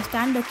அவங்களோட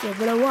ஸ்டாண்டர்ட்ஸ்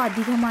எவ்வளவோ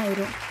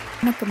அதிகமாகிடும்.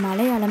 எனக்கு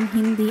மலையாளம்,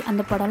 ஹிந்தி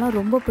அந்த படம்லாம்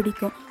ரொம்ப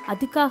பிடிக்கும்.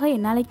 அதுக்காக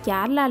என்னால்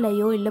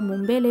கேரளாலேயோ இல்லை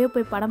மும்பையிலையோ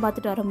போய் படம்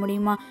பார்த்துட்டு வர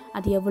முடியுமா?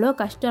 அது எவ்வளோ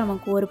கஷ்டம்.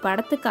 நமக்கு ஒரு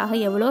படத்துக்காக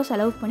எவ்வளோ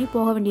செலவு பண்ணி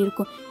போக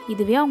வேண்டியிருக்கும்.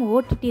 இதுவே அவங்க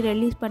ஓடிடி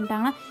ரிலீஸ்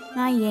பண்ணிட்டாங்கன்னா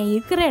நான் என்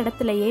இருக்கிற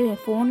இடத்துலையே என்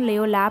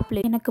ஃபோன்லேயோ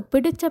லேப்லேயோ எனக்கு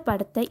பிடிச்ச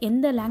படத்தை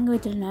எந்த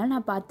லாங்குவேஜ்லனாலும்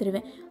நான்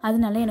பார்த்துருவேன்.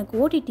 அதனால எனக்கு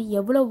ஓடிடி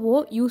எவ்வளவோ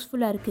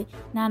யூஸ்ஃபுல்லாக இருக்குது.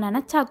 நான்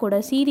நினச்சா கூட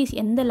சீரீஸ்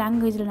எந்த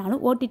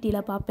லாங்குவேஜ்லனாலும்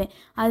ஓடிடியில் பார்ப்பேன்.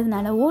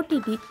 அதனால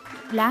ஓடிடி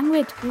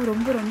லாங்குவேஜ்க்கு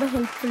ரொம்ப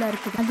ஹெல்ப்ஃபுல்லாக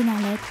இருக்குது.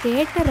 அதனால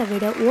தேட்டரை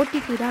விட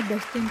ஓடிடி தான்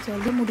பெஸ்ட்டுன்னு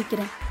சொல்லி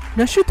முடிக்கிறேன்.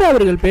 நஷிதா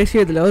அவர்கள்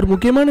பேசியதில் ஒரு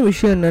முக்கியமான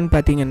விஷயம் என்னன்னு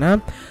பார்த்தீங்கன்னா,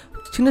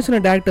 சின்ன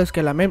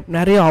டேரக்டர்ஸ்க்கு எல்லாமே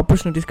நிறைய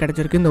ஆப்பர்ச்சுனிட்டிஸ்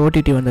கிடச்சிருக்கு இந்த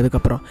ஓடிடி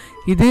வந்ததுக்கப்புறம்.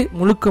 இது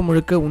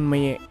முழுக்க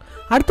உண்மையே.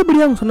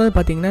 அடுத்தபடியாக அவங்க சொன்னது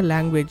பார்த்தீங்கன்னா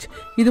லாங்குவேஜ்.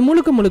 இது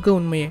முழுக்க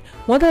உண்மையே.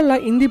 முதல்ல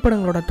இந்தி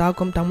படங்களோட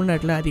தாக்கம்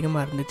தமிழ்நாட்டில்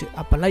அதிகமாக இருந்துச்சு.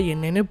 அப்போல்லாம்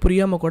என்னென்னு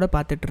புரியாமல் கூட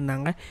பார்த்துட்டு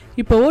இருந்தாங்க.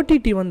 இப்போ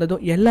ஓடிடி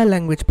வந்ததும் எல்லா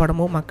லாங்குவேஜ்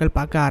படமும் மக்கள்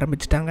பார்க்க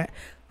ஆரம்பிச்சிட்டாங்க.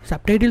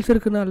 சப்டைட்டில்ஸ்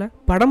இருக்கிறதுனால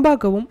படம்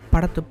பார்க்கவும்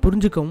படத்தை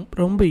புரிஞ்சுக்கவும்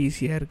ரொம்ப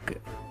ஈஸியாக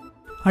இருக்குது.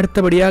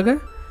 அடுத்தபடியாக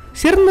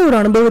சிறந்த ஒரு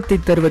அனுபவத்தை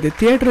தருவது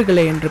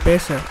தியேட்டர்களே என்று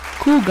பேச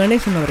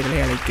கணேசன் அவர்களை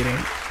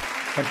அழைக்கிறேன்.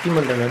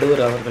 பட்டிமன்ற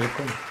நடுவர்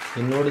அவர்களுக்கும்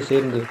என்னோடு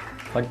சேர்ந்து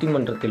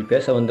பட்டிமன்றத்தில்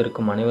பேச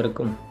வந்திருக்கும்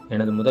அனைவருக்கும்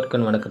எனது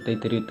முதற்கண் வணக்கத்தை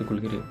தெரிவித்துக்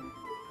கொள்கிறேன்.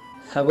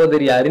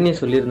 சகோதரி அருணி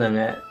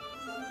சொல்லியிருந்தாங்க,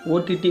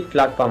 ஓடிடி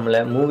பிளாட்ஃபார்மில்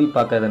மூவி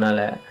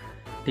பார்க்கறதுனால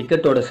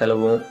டிக்கெட்டோட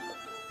செலவும்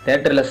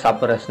தேட்டரில்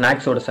சாப்பிட்ற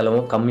ஸ்நாக்ஸோட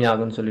செலவும்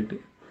கம்மியாகும்னு சொல்லிட்டு.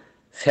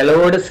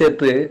 செலவோடு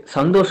சேர்த்து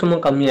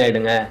சந்தோஷமும்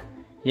கம்மியாயிடுங்க.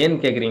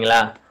 ஏன்னு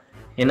கேட்குறீங்களா?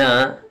 ஏன்னா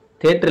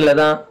தேட்டரில்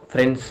தான்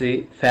ஃப்ரெண்ட்ஸு,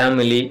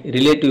 ஃபேமிலி,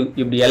 ரிலேட்டிவ்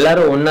இப்படி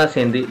எல்லாரும் ஒன்றா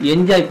சேர்ந்து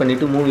என்ஜாய்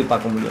பண்ணிவிட்டு மூவி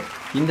பார்க்க முடியும்.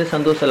 இந்த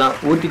சந்தோஷம்லாம்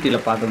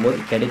ஓடிடியில் பார்க்கும்போது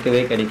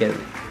கிடைக்காது.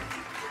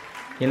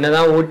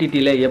 என்னதான்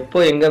ஓடிடியில் எப்போ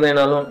எங்கே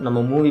வேணாலும் நம்ம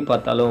மூவி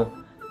பார்த்தாலும்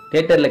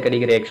தேட்டரில்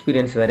கிடைக்கிற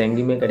எக்ஸ்பீரியன்ஸ் வேறு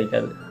எங்கேயுமே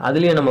கிடைக்காது.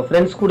 அதுலேயும் நம்ம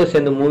ஃப்ரெண்ட்ஸ் கூட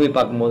சேர்ந்து மூவி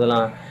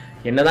பார்க்கும்போதெல்லாம்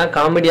என்னதான்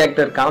காமெடி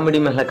ஆக்டர்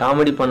காமெடி மேலே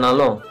காமெடி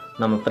பண்ணாலும்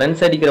நம்ம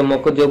ஃப்ரெண்ட்ஸ் அடிக்கிற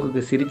மொக்க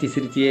ஜோக்குக்கு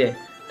சிரிச்சியே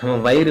நம்ம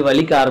வயிறு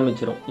வலிக்க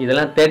ஆரம்பிச்சிடும்.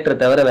 இதெல்லாம் தேட்டரை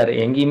தவிர வேறு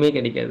எங்கேயுமே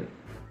கிடைக்காது.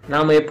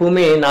 நாம்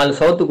எப்போவுமே 4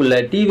 சவுத்துக்குள்ளே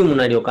டிவி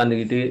முன்னாடி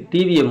உட்காந்துக்கிட்டு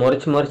டிவியை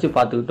முறைச்சி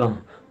பார்த்துக்கிட்டோம்.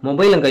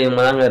 மொபைலும்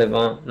கையுமா தாங்க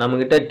இருக்கும்.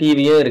 நம்மக்கிட்ட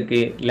டிவியும்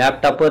இருக்குது,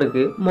 லேப்டாப்பும்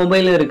இருக்குது,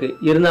 மொபைலும் இருக்குது.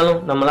 இருந்தாலும்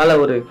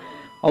நம்மளால் ஒரு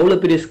அவ்வளோ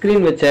பெரிய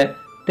ஸ்க்ரீன் வச்ச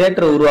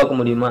தேட்டரை உருவாக்க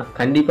முடியுமா?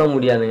 கண்டிப்பாக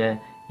முடியாதுங்க.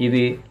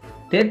 இது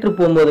தேட்டர்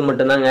போகும்போது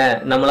மட்டும்தாங்க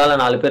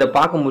நம்மளால் 4 பேரை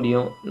பார்க்க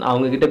முடியும்,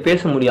 அவங்கக்கிட்ட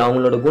பேச முடியும்,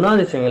 அவங்களோட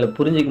குணாதிசயங்களை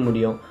புரிஞ்சிக்க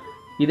முடியும்.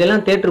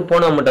 இதெல்லாம் தேட்டர்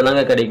போனால்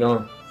மட்டும்தாங்க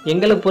கிடைக்கும்.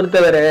 எங்களை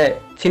பொறுத்தவரை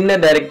சின்ன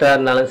டைரக்டராக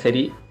இருந்தாலும்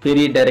சரி,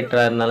 பெரிய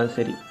டைரக்டராக இருந்தாலும்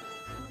சரி,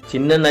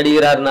 சின்ன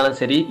நடிகராக இருந்தாலும்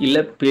சரி,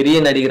 இல்லை பெரிய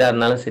நடிகராக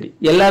இருந்தாலும் சரி,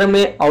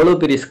 எல்லாருமே அவ்வளோ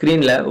பெரிய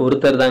ஸ்க்ரீனில்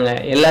ஒருத்தர் தாங்க.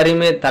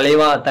 எல்லாரையுமே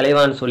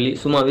தலைவான்னு சொல்லி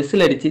சும்மா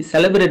விசில் அடித்து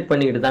செலிப்ரேட்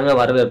பண்ணிக்கிட்டு தாங்க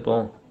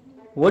வரவேற்போம்.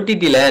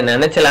 ஓடிடியில்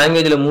நினச்ச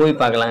லாங்குவேஜில் மூவி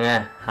பார்க்கலாங்க.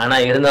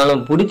 ஆனால்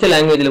இருந்தாலும் பிடிச்ச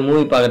லாங்குவேஜில்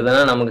மூவி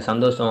பார்க்குறதுனா நமக்கு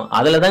சந்தோஷம்.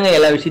 அதில் தாங்க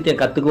எல்லா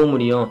விஷயத்தையும் கற்றுக்கவும்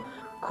முடியும்.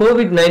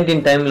 COVID-19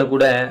 டைமில்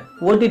கூட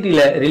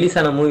ஓடிடியில் ரிலீஸ்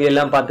ஆன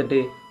மூவியெல்லாம் பார்த்துட்டு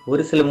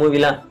ஒரு சில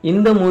மூவிலாம்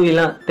இந்த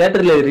மூவிலாம்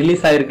தேட்டரில்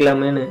ரிலீஸ்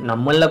ஆகிருக்கலாமேன்னு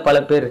நம்மள பல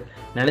பேர்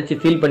நினச்சி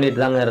ஃபீல் பண்ணிட்டு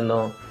தாங்க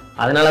இருந்தோம்.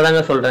 அதனால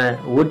தாங்க சொல்கிறேன்,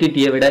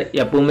 ஓடிடியை விட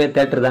எப்பவுமே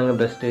தேட்டர் தாங்க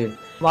பெஸ்ட்டு.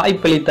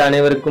 வாய்ப்பளித்த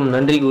அனைவருக்கும்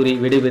நன்றி கூறி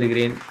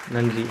விடைபெறுகிறேன்.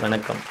 நன்றி,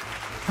 வணக்கம்.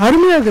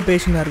 அருமையாக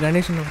பேசினார்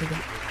கணேசன்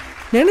அவர்கள்.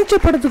 நினைச்ச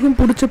படத்துக்கும்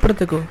பிடிச்ச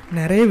படத்துக்கும்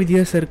நிறைய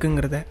வித்தியாசம்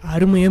இருக்குங்கிறத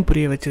அருமையும்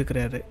புரிய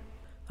வச்சிருக்கிறாரு.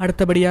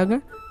 அடுத்தபடியாக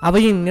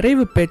அவையின்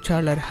நிறைவு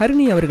பேச்சாளர்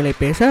ஹரிணி அவர்களை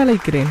பேச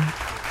அழைக்கிறேன்.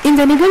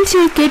 இந்த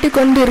நிகழ்ச்சியை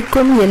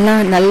கேட்டுக்கொண்டிருக்கும் எல்லா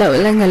நல்ல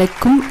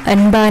உள்ளங்களுக்கும்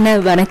அன்பான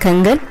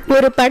வணக்கங்கள்.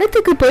 ஒரு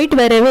படத்துக்கு போயிட்டு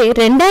வரவே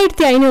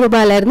 2500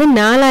 ரூபாயிலிருந்து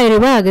 4000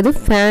 ரூபாய் ஆகுது.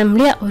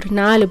 ஃபேமிலியா ஒரு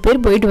 4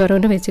 பேர் போயிட்டு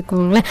வரோன்னு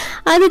வச்சுக்கோங்களேன்.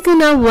 அதுக்கு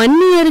நான் 1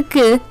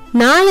 இயருக்கு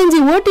 4-5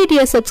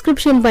 ஓடிடியை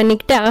சப்ஸ்கிரிப்ஷன்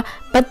பண்ணிக்கிட்டா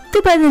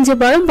 10-15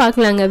 படம்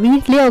பார்க்கலாங்க.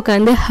 வீட்லேயே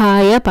உட்காந்து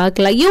ஹாயாக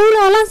பார்க்கலாம்.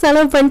 இவ்வளோலாம்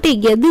செலவு பண்ணிட்டு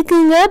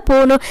எதுக்குங்க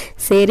போகணும்?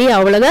 சரி,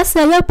 அவ்வளோதான்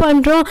செலவு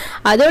பண்ணுறோம்,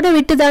 அதோட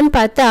விட்டுதான்னு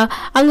பார்த்தா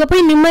அங்கே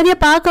போய் நிம்மதியாக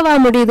பார்க்கவா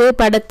முடியுது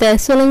படத்தை?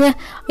 சொல்லுங்கள்.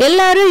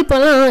 எல்லாரும்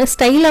இப்போலாம்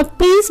ஸ்டைலாக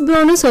ப்ளீஸ்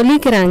ப்ரோன்னு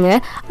சொல்லிக்கிறாங்க.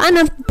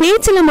 ஆனால்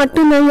பேச்சில்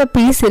மட்டும்தாங்க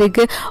ப்ளீஸ்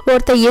இருக்குது.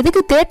 ஒருத்தர்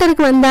எதுக்கு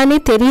தேட்டருக்கு வந்தானே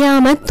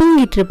தெரியாமல்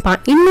தூங்கிட்டு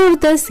இருப்பான்.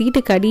 இன்னொருத்தர்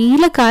சீட்டுக்கு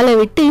அடியில் காலை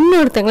விட்டு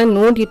இன்னொருத்தங்களை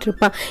நோண்டிட்டு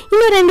இருப்பான்.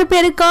 இன்னும் 2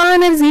 பேருக்கு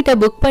கார்னர் சீட்டை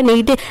புக்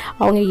பண்ணிட்டு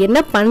அவங்க என்ன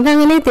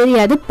பண்ணுறாங்கன்னே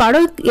தெரியாது,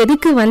 படம்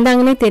எதுக்கு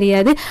வந்தாங்கன்னே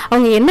தெரியாது,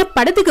 அவங்க என்ன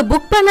படத்துக்கு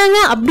புக் பண்ணாங்க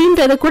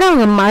அப்படின்றத கூட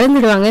அவங்க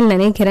மறந்துடுவாங்கன்னு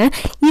நினைக்கிறேன்.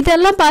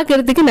 இதெல்லாம்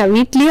பார்க்கறதுக்கு நான்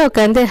வீட்லேயே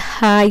உட்காந்து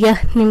ஹாயா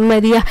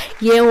நிம்மதியா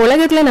என்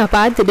உலகத்தில் நான்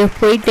பார்த்துட்டு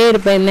போயிட்டே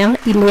இருப்பேன்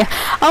இல்லையா?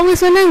 அவங்க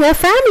சொன்னாங்க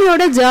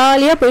ஃபேமிலியோட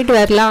ஜாலியாக போயிட்டு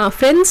வரலாம்,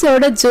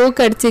 ஃப்ரெண்ட்ஸோட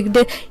ஜோக்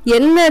அடிச்சுக்கிட்டு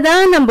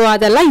என்னதான் நம்ம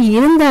அதெல்லாம்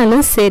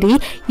இருந்தாலும் சரி,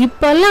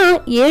 இப்போல்லாம்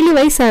 7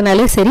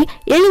 வயசானாலும் சரி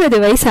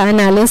 70 வயசு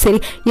ஆனாலும்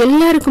சரி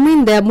எல்லாருக்குமே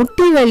இந்த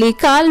முட்டி வலி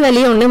கால்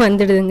வலி ஒன்று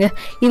வந்துடுதுங்க.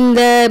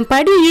 இந்த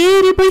படி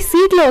ஏறி போய்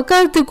சீட்டில்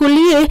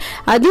உட்காரத்துக்குள்ளேயே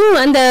அதுவும்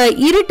அந்த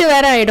இருட்டு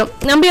வேற ஆகிடும்.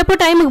 நம்ம எப்போ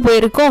டைமுக்கு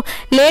போயிருக்கோம்,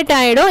 லேட்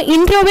ஆகிடும்,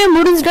 இன்ட்ரோவே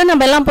முடிஞ்சிட்டோம்,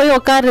 நம்ம எல்லாம் போய்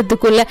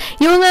உட்கார்றதுக்குள்ள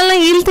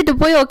இவங்கெல்லாம் இழுத்துட்டு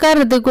போய்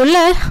உட்கார்றதுக்குள்ள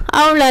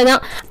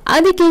அவ்வளோதான்.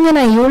 அதுக்கு இங்கே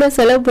நான் இவ்வளோ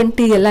செலவு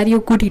பண்ணிட்டு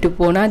எல்லாரையும் கூட்டிகிட்டு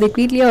போனால் அதுக்கு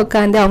வீட்லேயே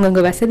உட்காந்து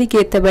அவங்கவுங்க வசதிக்கு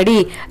ஏற்றபடி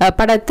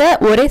படத்தை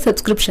ஒரே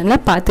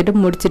சப்ஸ்கிரிப்ஷனில் பார்த்துட்டு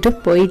முடிச்சுட்டு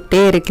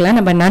போயிட்டே இருக்கலாம்.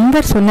 நம்ம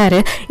நண்பர் சொன்னார்,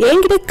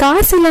 என்கிட்ட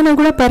காசு இல்லைன்னா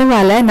கூட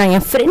பரவாயில்ல, நான்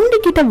என் ஃப்ரெண்டு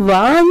கிட்ட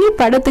வாங்கி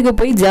படத்துக்கு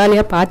போய்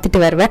ஜாலியாக பார்த்துட்டு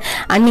வருவேன்.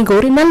 அன்றைக்கி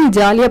ஒரு நாள் நீ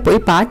ஜாலியாக போய்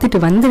பார்த்துட்டு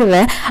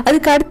வந்துடுவேன்.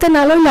 அதுக்கு அடுத்த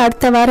நாளோ இல்லை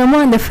அடுத்த வாரமோ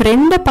அந்த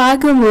ஃப்ரெண்டை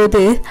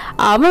பார்க்கும்போது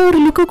அவன் ஒரு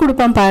லுக்கு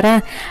கொடுப்பான், பாரு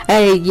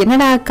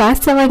என்னடா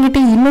காசை வாங்கிட்டு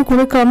இன்னும்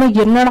கொடுக்காம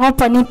என்னடா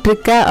பண்ணிட்டு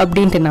இருக்க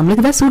அப்படின்ட்டு.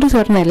 நம்மளுக்கு தான் சூடு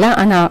சொன்னேன் இல்லை,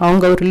 ஆனால்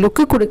அவங்க ஒரு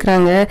லுக்கு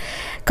கொடுக்குறாங்க.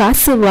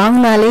 காசு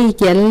வாங்கினாலே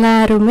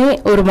எல்லாருமே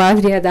ஒரு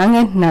மாதிரியாக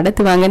தாங்க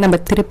நடத்துவாங்க நம்ம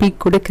திருப்பி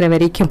கொடுக்குற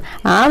வரைக்கும்.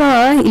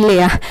 ஆமாம்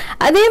இல்லையா?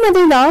 அதே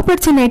மாதிரி இந்த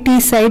ஆப்பர்ச்சுனிட்டி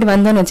சைடு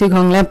வந்தோன்னு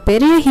வச்சுக்கோங்களேன்,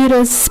 பெரிய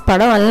ஹீரோஸ்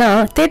படம் எல்லாம்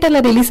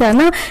தேட்டரில் ரிலீஸ்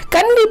ஆனால்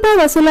கண்டிப்பாக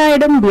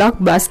வசூலாயிடும்,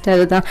 பிளாக்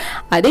பாஸ்டர் தான்.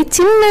 அதே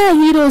சின்ன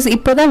ஹீரோஸ்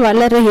இப்போ தான்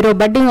வளர்கிற ஹீரோ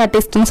பட்டிங்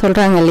ஆர்டிஸ்ட்னு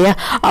சொல்கிறாங்க இல்லையா,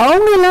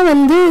 அவங்கெல்லாம்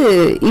வந்து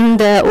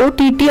இந்த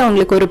ஓடிடி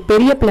அவங்களுக்கு ஒரு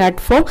பெரிய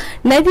பிளாட்ஃபார்ம்,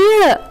 நிறைய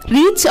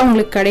ரீச்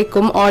அவங்களுக்கு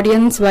கிடைக்கும்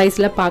ஆடியன்ஸ்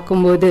வைஸில்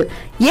பார்க்கும்போது.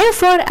 A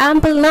for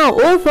ஆம்பிள்னா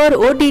O for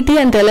OTT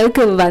என்ற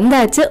அளவுக்கு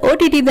வந்தாச்சு.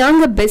 ஓடிடி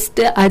தாங்க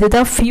பெஸ்ட்டு,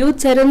 அதுதான்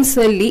ஃபியூச்சர்னு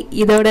சொல்லி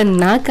இதோட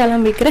நான்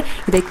கிளம்பிக்கிறேன்.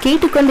 இதை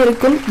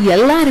கேட்டுக்கொண்டிருக்கும்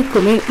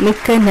எல்லாருக்குமே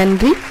மிக்க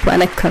நன்றி,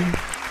 வணக்கம்.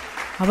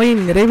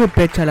 அவையின் நிறைவு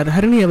பேச்சாளர்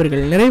ஹரிணி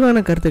அவர்கள் நிறைவான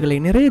கருத்துக்களை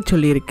நிறைய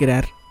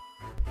சொல்லியிருக்கிறார்.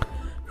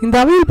 இந்த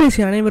அவையில்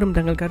பேசிய அனைவரும்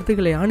தங்கள்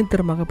கருத்துக்களை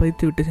ஆணித்தரமாக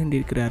பதித்துவிட்டு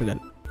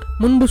சென்றிருக்கிறார்கள்.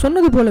 முன்பு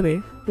சொன்னது போலவே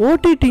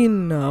ஓடிடியின்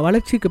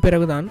வளர்ச்சிக்கு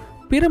பிறகுதான்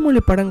பிற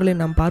மொழி படங்களை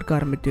நாம் பார்க்க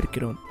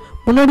ஆரம்பித்திருக்கிறோம்.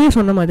 முன்னாடியே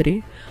சொன்ன மாதிரி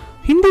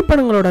ஹிந்தி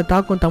படங்களோட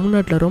தாக்கம்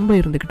தமிழ்நாட்டில் ரொம்ப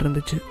இருந்துக்கிட்டு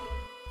இருந்துச்சு.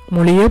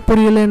 மொழியே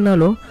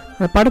புரியலைன்னாலும்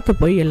அந்த படத்தை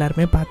போய்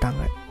எல்லாருமே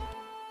பார்த்தாங்க.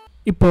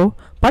 இப்போது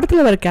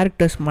படத்தில் வர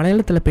கேரக்டர்ஸ்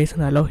மலையாளத்தில்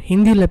பேசினாலோ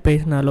ஹிந்தியில்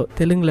பேசினாலோ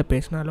தெலுங்கில்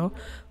பேசினாலோ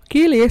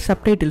கீழேயே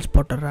சப்டைட்டில்ஸ்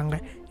போட்டுடுறாங்க.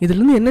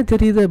 இதுலேருந்து என்ன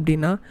தெரியுது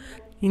அப்படின்னா,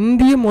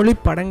 இந்திய மொழி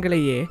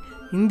படங்களையே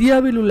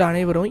இந்தியாவில் உள்ள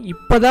அனைவரும்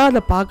இப்போ தான்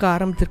அதை பார்க்க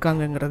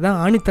ஆரம்பிச்சிருக்காங்கங்கிறது தான்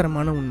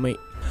ஆணித்தரமான உண்மை.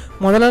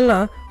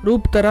 முதலெல்லாம்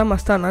ரூப் தரா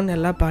மஸ்தானான்னு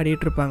எல்லாம்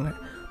பாடிட்டு இருப்பாங்க,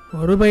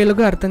 ஒரு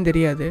பயலுக்கும் அர்த்தம்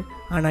தெரியாது.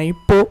 ஆனால்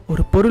இப்போது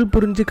ஒரு பொருள்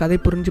புரிஞ்சு கதை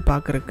புரிஞ்சு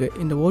பார்க்குறக்கு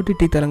இந்த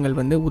ஓடிடி தளங்கள்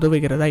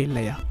உதவுகிறதா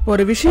இல்லையா?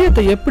 ஒரு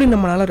விஷயத்தை எப்படி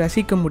நம்மளால்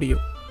ரசிக்க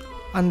முடியும்,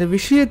 அந்த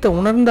விஷயத்தை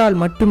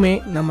உணர்ந்தால் மட்டுமே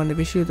நம்ம அந்த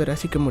விஷயத்தை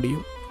ரசிக்க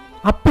முடியும்.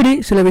 அப்படி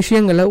சில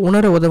விஷயங்களை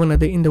உணர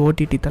உதவுனது இந்த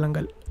ஓடிடி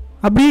தளங்கள்.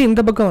 அப்படியே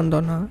இந்த பக்கம்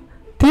வந்தோன்னா,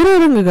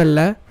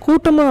 திரையரங்குகளில்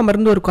கூட்டமாக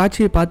அமர்ந்து ஒரு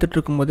காட்சியை பார்த்துட்டு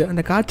இருக்கும்போது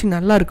அந்த காட்சி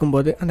நல்லா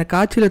இருக்கும்போது அந்த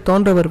காட்சியில்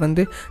தோன்றவர்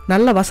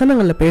நல்ல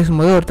வசனங்களில்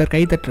பேசும்போது ஒருத்தர்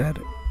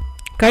கைத்தட்டுறாரு.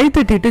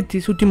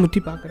 கைத்தட்டிட்டு சுற்றி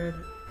முற்றி பார்க்குறாரு,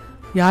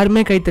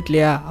 யாருமே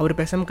கைத்தட்டலையா, அவர்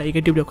பேசாமல் கை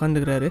கட்டி இப்படி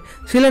உட்காந்துக்கிறாரு.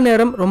 சில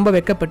நேரம் ரொம்ப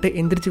வெக்கப்பட்டு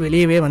எந்திரிச்சு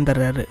வெளியவே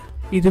வந்துடுறாரு.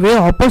 இதுவே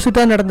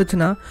ஆப்போசிட்டாக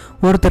நடந்துச்சுன்னா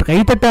ஒருத்தர்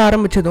கைத்தட்ட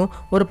ஆரம்பித்ததும்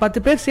ஒரு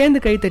 10 பேர் சேர்ந்து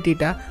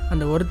கைத்தட்டிட்டா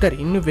அந்த ஒருத்தர்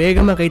இன்னும்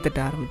வேகமாக கைத்தட்ட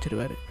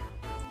ஆரம்பிச்சிருவார்.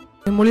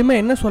 இது மூலிமா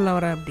என்ன சொல்ல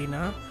வரேன்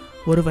அப்படின்னா,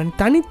 ஒருவன்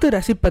தனித்து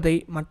ரசிப்பதை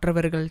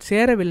மற்றவர்கள்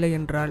சேரவில்லை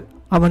என்றால்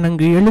அவன்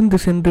அங்கு எழுந்து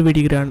சென்று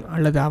விடுகிறான்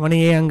அல்லது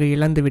அவனையே அங்கு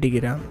இழந்து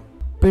விடுகிறான்.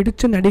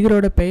 பிடிச்ச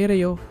நடிகரோட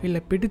பெயரையோ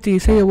இல்லை பிடிச்ச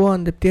இசையவோ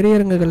அந்த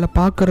திரையரங்குகளில்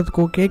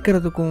பார்க்குறதுக்கோ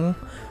கேட்குறதுக்கும்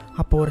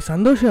அப்போ ஒரு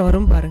சந்தோஷம்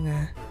வரும்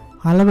பாருங்கள்.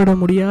 அளவிட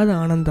முடியாத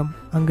ஆனந்தம்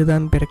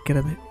அங்குதான்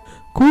பிறக்கிறது.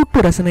 கூட்டு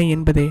ரசனை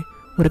என்பதே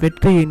ஒரு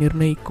வெற்றியை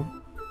நிர்ணயிக்கும்,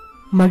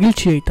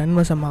 மகிழ்ச்சியை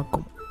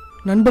தன்வசமாக்கும்.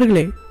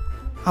 நண்பர்களே,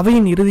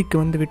 அவையின் இறுதிக்கு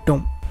வந்து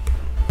விட்டோம்.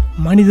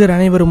 மனிதர்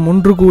அனைவரும்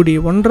ஒன்று கூடி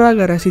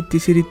ஒன்றாக ரசித்து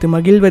சிரித்து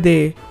மகிழ்வதே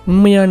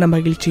உண்மையான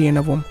மகிழ்ச்சி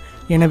எனவும்,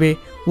 எனவே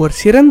ஒரு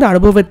சிறந்த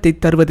அனுபவத்தை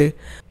தருவது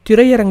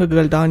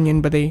திரையரங்குகள் தான்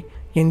என்பதை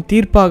என்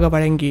தீர்ப்பாக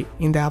வழங்கி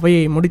இந்த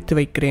அவையை முடித்து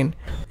வைக்கிறேன்.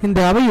 இந்த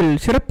அவையில்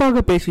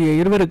சிறப்பாக பேசிய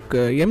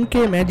இருவருக்கு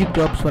MK மேஜிக்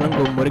ட்ராப்ஸ்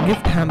வழங்கும் ஒரு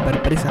கிஃப்ட் ஹேம்பர்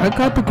பரிசாக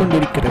காத்து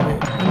கொண்டிருக்கிறது.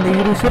 இந்த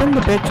இரு சிறந்த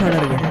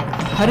பேச்சாளர்கள்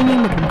ஹரிணி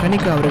மற்றும்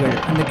கனிகா அவர்கள்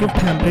அந்த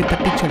கிஃப்ட் ஹேம்பரை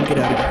தட்டிச்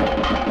செல்கிறார்கள்.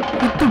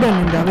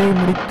 இத்துடன் இந்த அவையை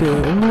முடித்து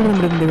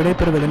உங்களிடமிருந்து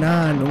விடைபெறுவது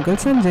நான்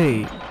உங்கள்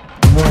சஞ்சய்.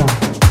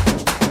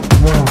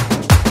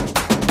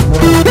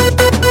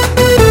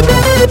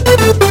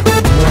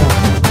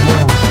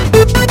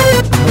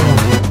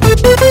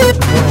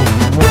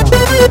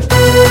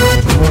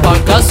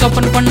 பாட்காஸ்ட்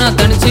ஓபன் பண்ணா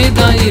தனிச்சே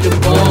தான்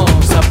இருப்போம்.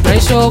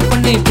 சர்ப்ரைஸ் ஷோ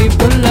பண்ணி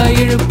பீப்புள்ள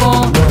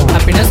இழுப்போம்.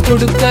 ஹாப்பினஸ்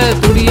கொடுக்க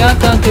துடியா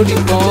தான்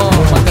துடிப்போம்.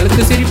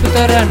 மக்களுக்கு சிரிப்பு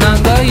தர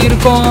நாங்க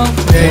இருக்கோம்.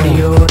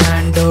 Radio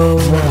ராண்டோ,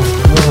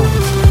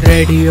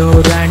 radio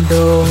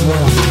ராண்டோ.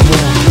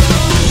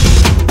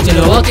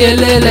 चलो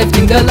अकेले लाइफ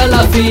जिंगल ला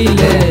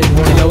फील,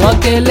 चलो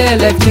अकेले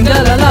लाइफ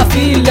जिंगल ला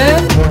फील.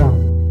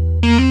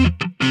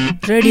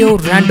 रेडियो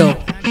रैंडो,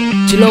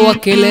 चलो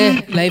अकेले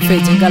लाइफ है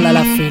जिंगल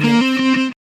ला फील.